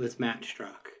Late Night with Matt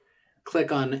Struck.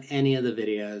 Click on any of the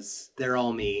videos. They're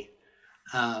all me.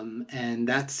 And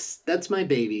that's my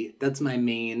baby. That's my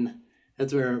main.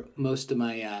 That's where most of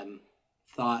my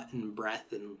thought and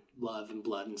breath and love and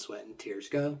blood and sweat and tears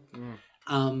go.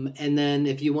 And then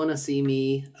if you want to see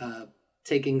me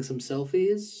taking some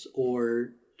selfies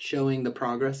or showing the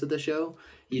progress of the show,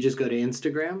 you just go to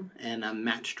Instagram and I'm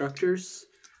Matt Structures.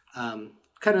 Kind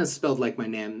of spelled like my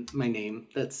name.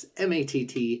 That's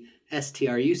MATTSTRUCK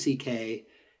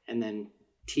and then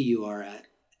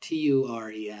TURES.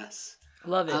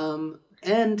 Love it.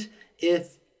 And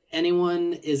if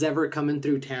anyone is ever coming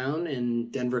through town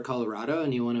in Denver, Colorado,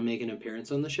 and you want to make an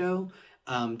appearance on the show,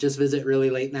 just visit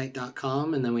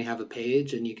reallylatenight.com, and then we have a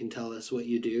page, and you can tell us what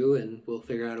you do, and we'll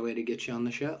figure out a way to get you on the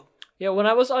show. Yeah, when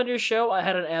I was on your show, I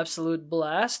had an absolute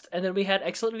blast, and then we had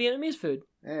excellent Vietnamese food.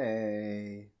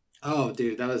 Hey. Oh,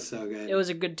 dude, that was so good. It was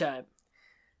a good time.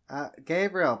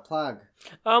 Gabriel, plug.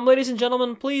 Ladies and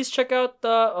gentlemen, please check out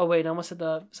the... Oh, wait, I almost said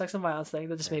the sex and violence thing.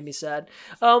 That just made me sad.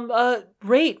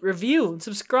 Rate, review, and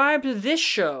subscribe to this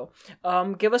show.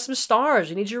 Give us some stars.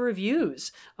 We need your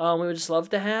reviews. We would just love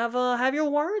to have your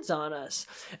words on us.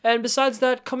 And besides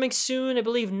that, coming soon, I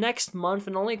believe next month,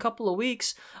 in only a couple of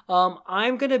weeks,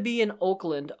 I'm going to be in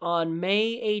Oakland on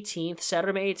May 18th,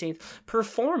 Saturday, May 18th,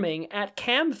 performing at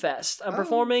CamFest. I'm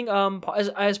performing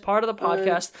as part of the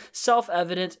podcast,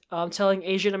 Self-Evident, telling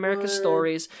Asian American stories.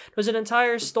 There's an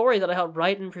entire story that I helped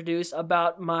write and produce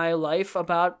about my life,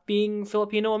 about being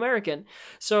Filipino American.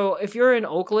 So if you're in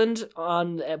Oakland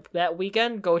on that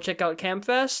weekend, go check out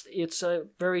CamFest. It's a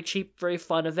very cheap, very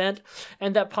fun event,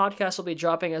 and that podcast will be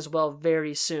dropping as well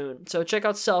very soon. So check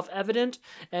out Self-Evident,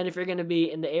 and if you're going to be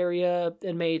in the area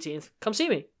in May 18th, come see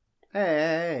me.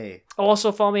 Hey.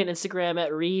 Also follow me on Instagram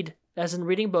at read, as in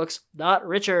reading books,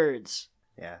 .richards.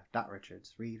 Yeah,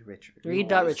 .richards. Read Richards.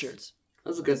 Read.richards. That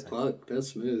was a good plug. That was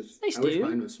smooth. Thanks, I dude. wish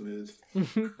mine was smooth.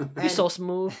 You're so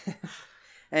smooth.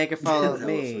 And you can follow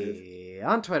me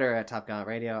on Twitter at Top Gun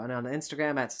Radio and on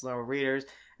Instagram at Slow Readers.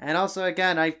 And also,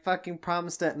 again, I fucking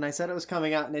promised it and I said it was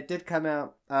coming out and it did come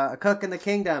out. A Cook in the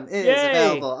Kingdom is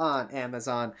available on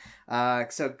Amazon.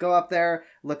 So go up there,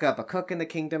 look up A Cook in the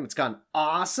Kingdom. It's got an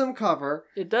awesome cover.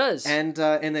 It does. And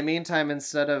in the meantime,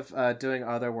 instead of doing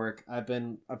other work, I've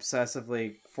been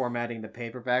obsessively formatting the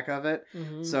paperback of it.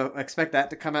 Mm-hmm. So expect that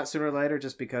to come out sooner or later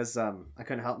just because I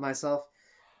couldn't help myself.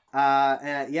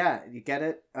 Yeah, you get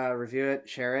it, review it,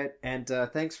 share it, and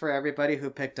thanks for everybody who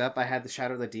picked up. I had the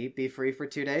Shadow of the Deep be free for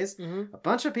 2 days. Mm-hmm. A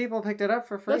bunch of people picked it up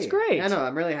for free. That's great. I know,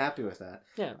 I'm really happy with that.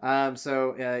 Yeah.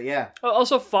 So yeah.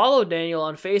 Also follow Daniel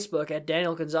on Facebook at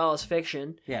Daniel Gonzalez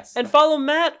Fiction. Yes. And follow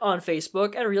Matt on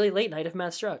Facebook at Really Late Night of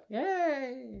Matt Struck.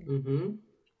 Yay! Mm-hmm.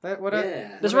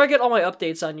 That's where I get all my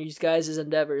updates on you guys'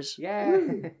 endeavors. Yeah.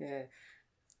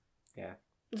 Yeah.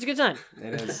 It's a good time.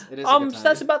 It is. It is. So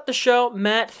that's about the show.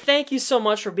 Matt, thank you so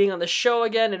much for being on the show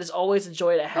again. It is always a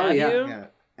joy to have you. Yeah.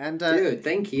 And dude,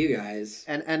 thank you guys.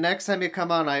 And next time you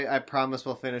come on, I promise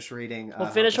we'll finish reading. We'll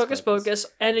finish Hocus Pocus,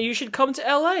 and you should come to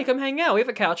LA. Come hang out. We have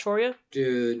a couch for you,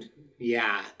 dude.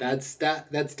 Yeah, that's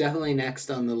definitely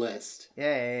next on the list.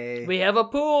 Yay! We have a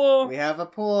pool. We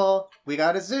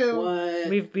got a zoo. What?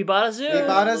 We bought a zoo. We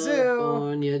bought a zoo.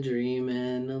 California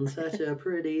dreaming on such a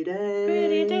pretty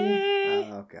day.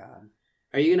 Oh God.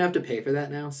 Are you gonna have to pay for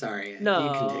that now? Sorry. No. You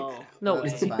can take that out. No,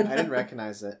 that's fine. I didn't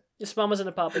recognize it. Just Mamas and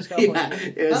the Papas, California.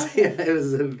 It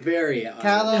was a very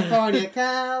California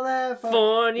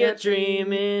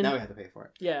dreaming. Now we have to pay for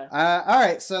it. Yeah. All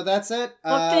right, so that's it.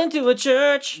 Walked into a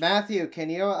church. Matthew,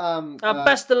 can you I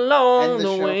passed along end the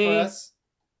show way. for us?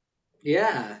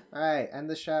 Yeah. All right, end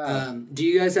the show. Do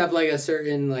you guys have like a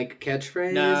certain like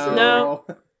catchphrase? No.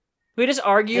 We just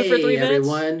argue for 3 minutes.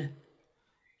 Everyone,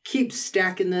 keep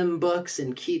stacking them books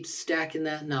and keep stacking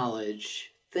that knowledge.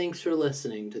 Thanks for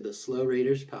listening to the Slow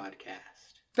Raiders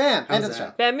podcast. Bam! End of the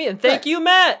show. Bam, me, and thank you,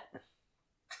 Matt.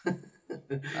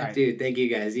 Right. Dude, thank you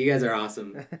guys. You guys are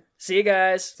awesome. See you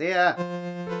guys. See ya.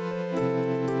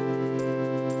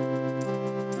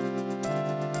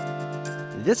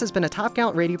 This has been a Top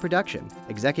Count Radio production,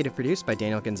 executive produced by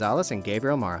Daniel Gonzalez and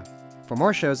Gabriel Mara. For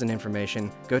more shows and information,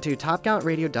 go to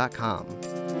topcountradio.com.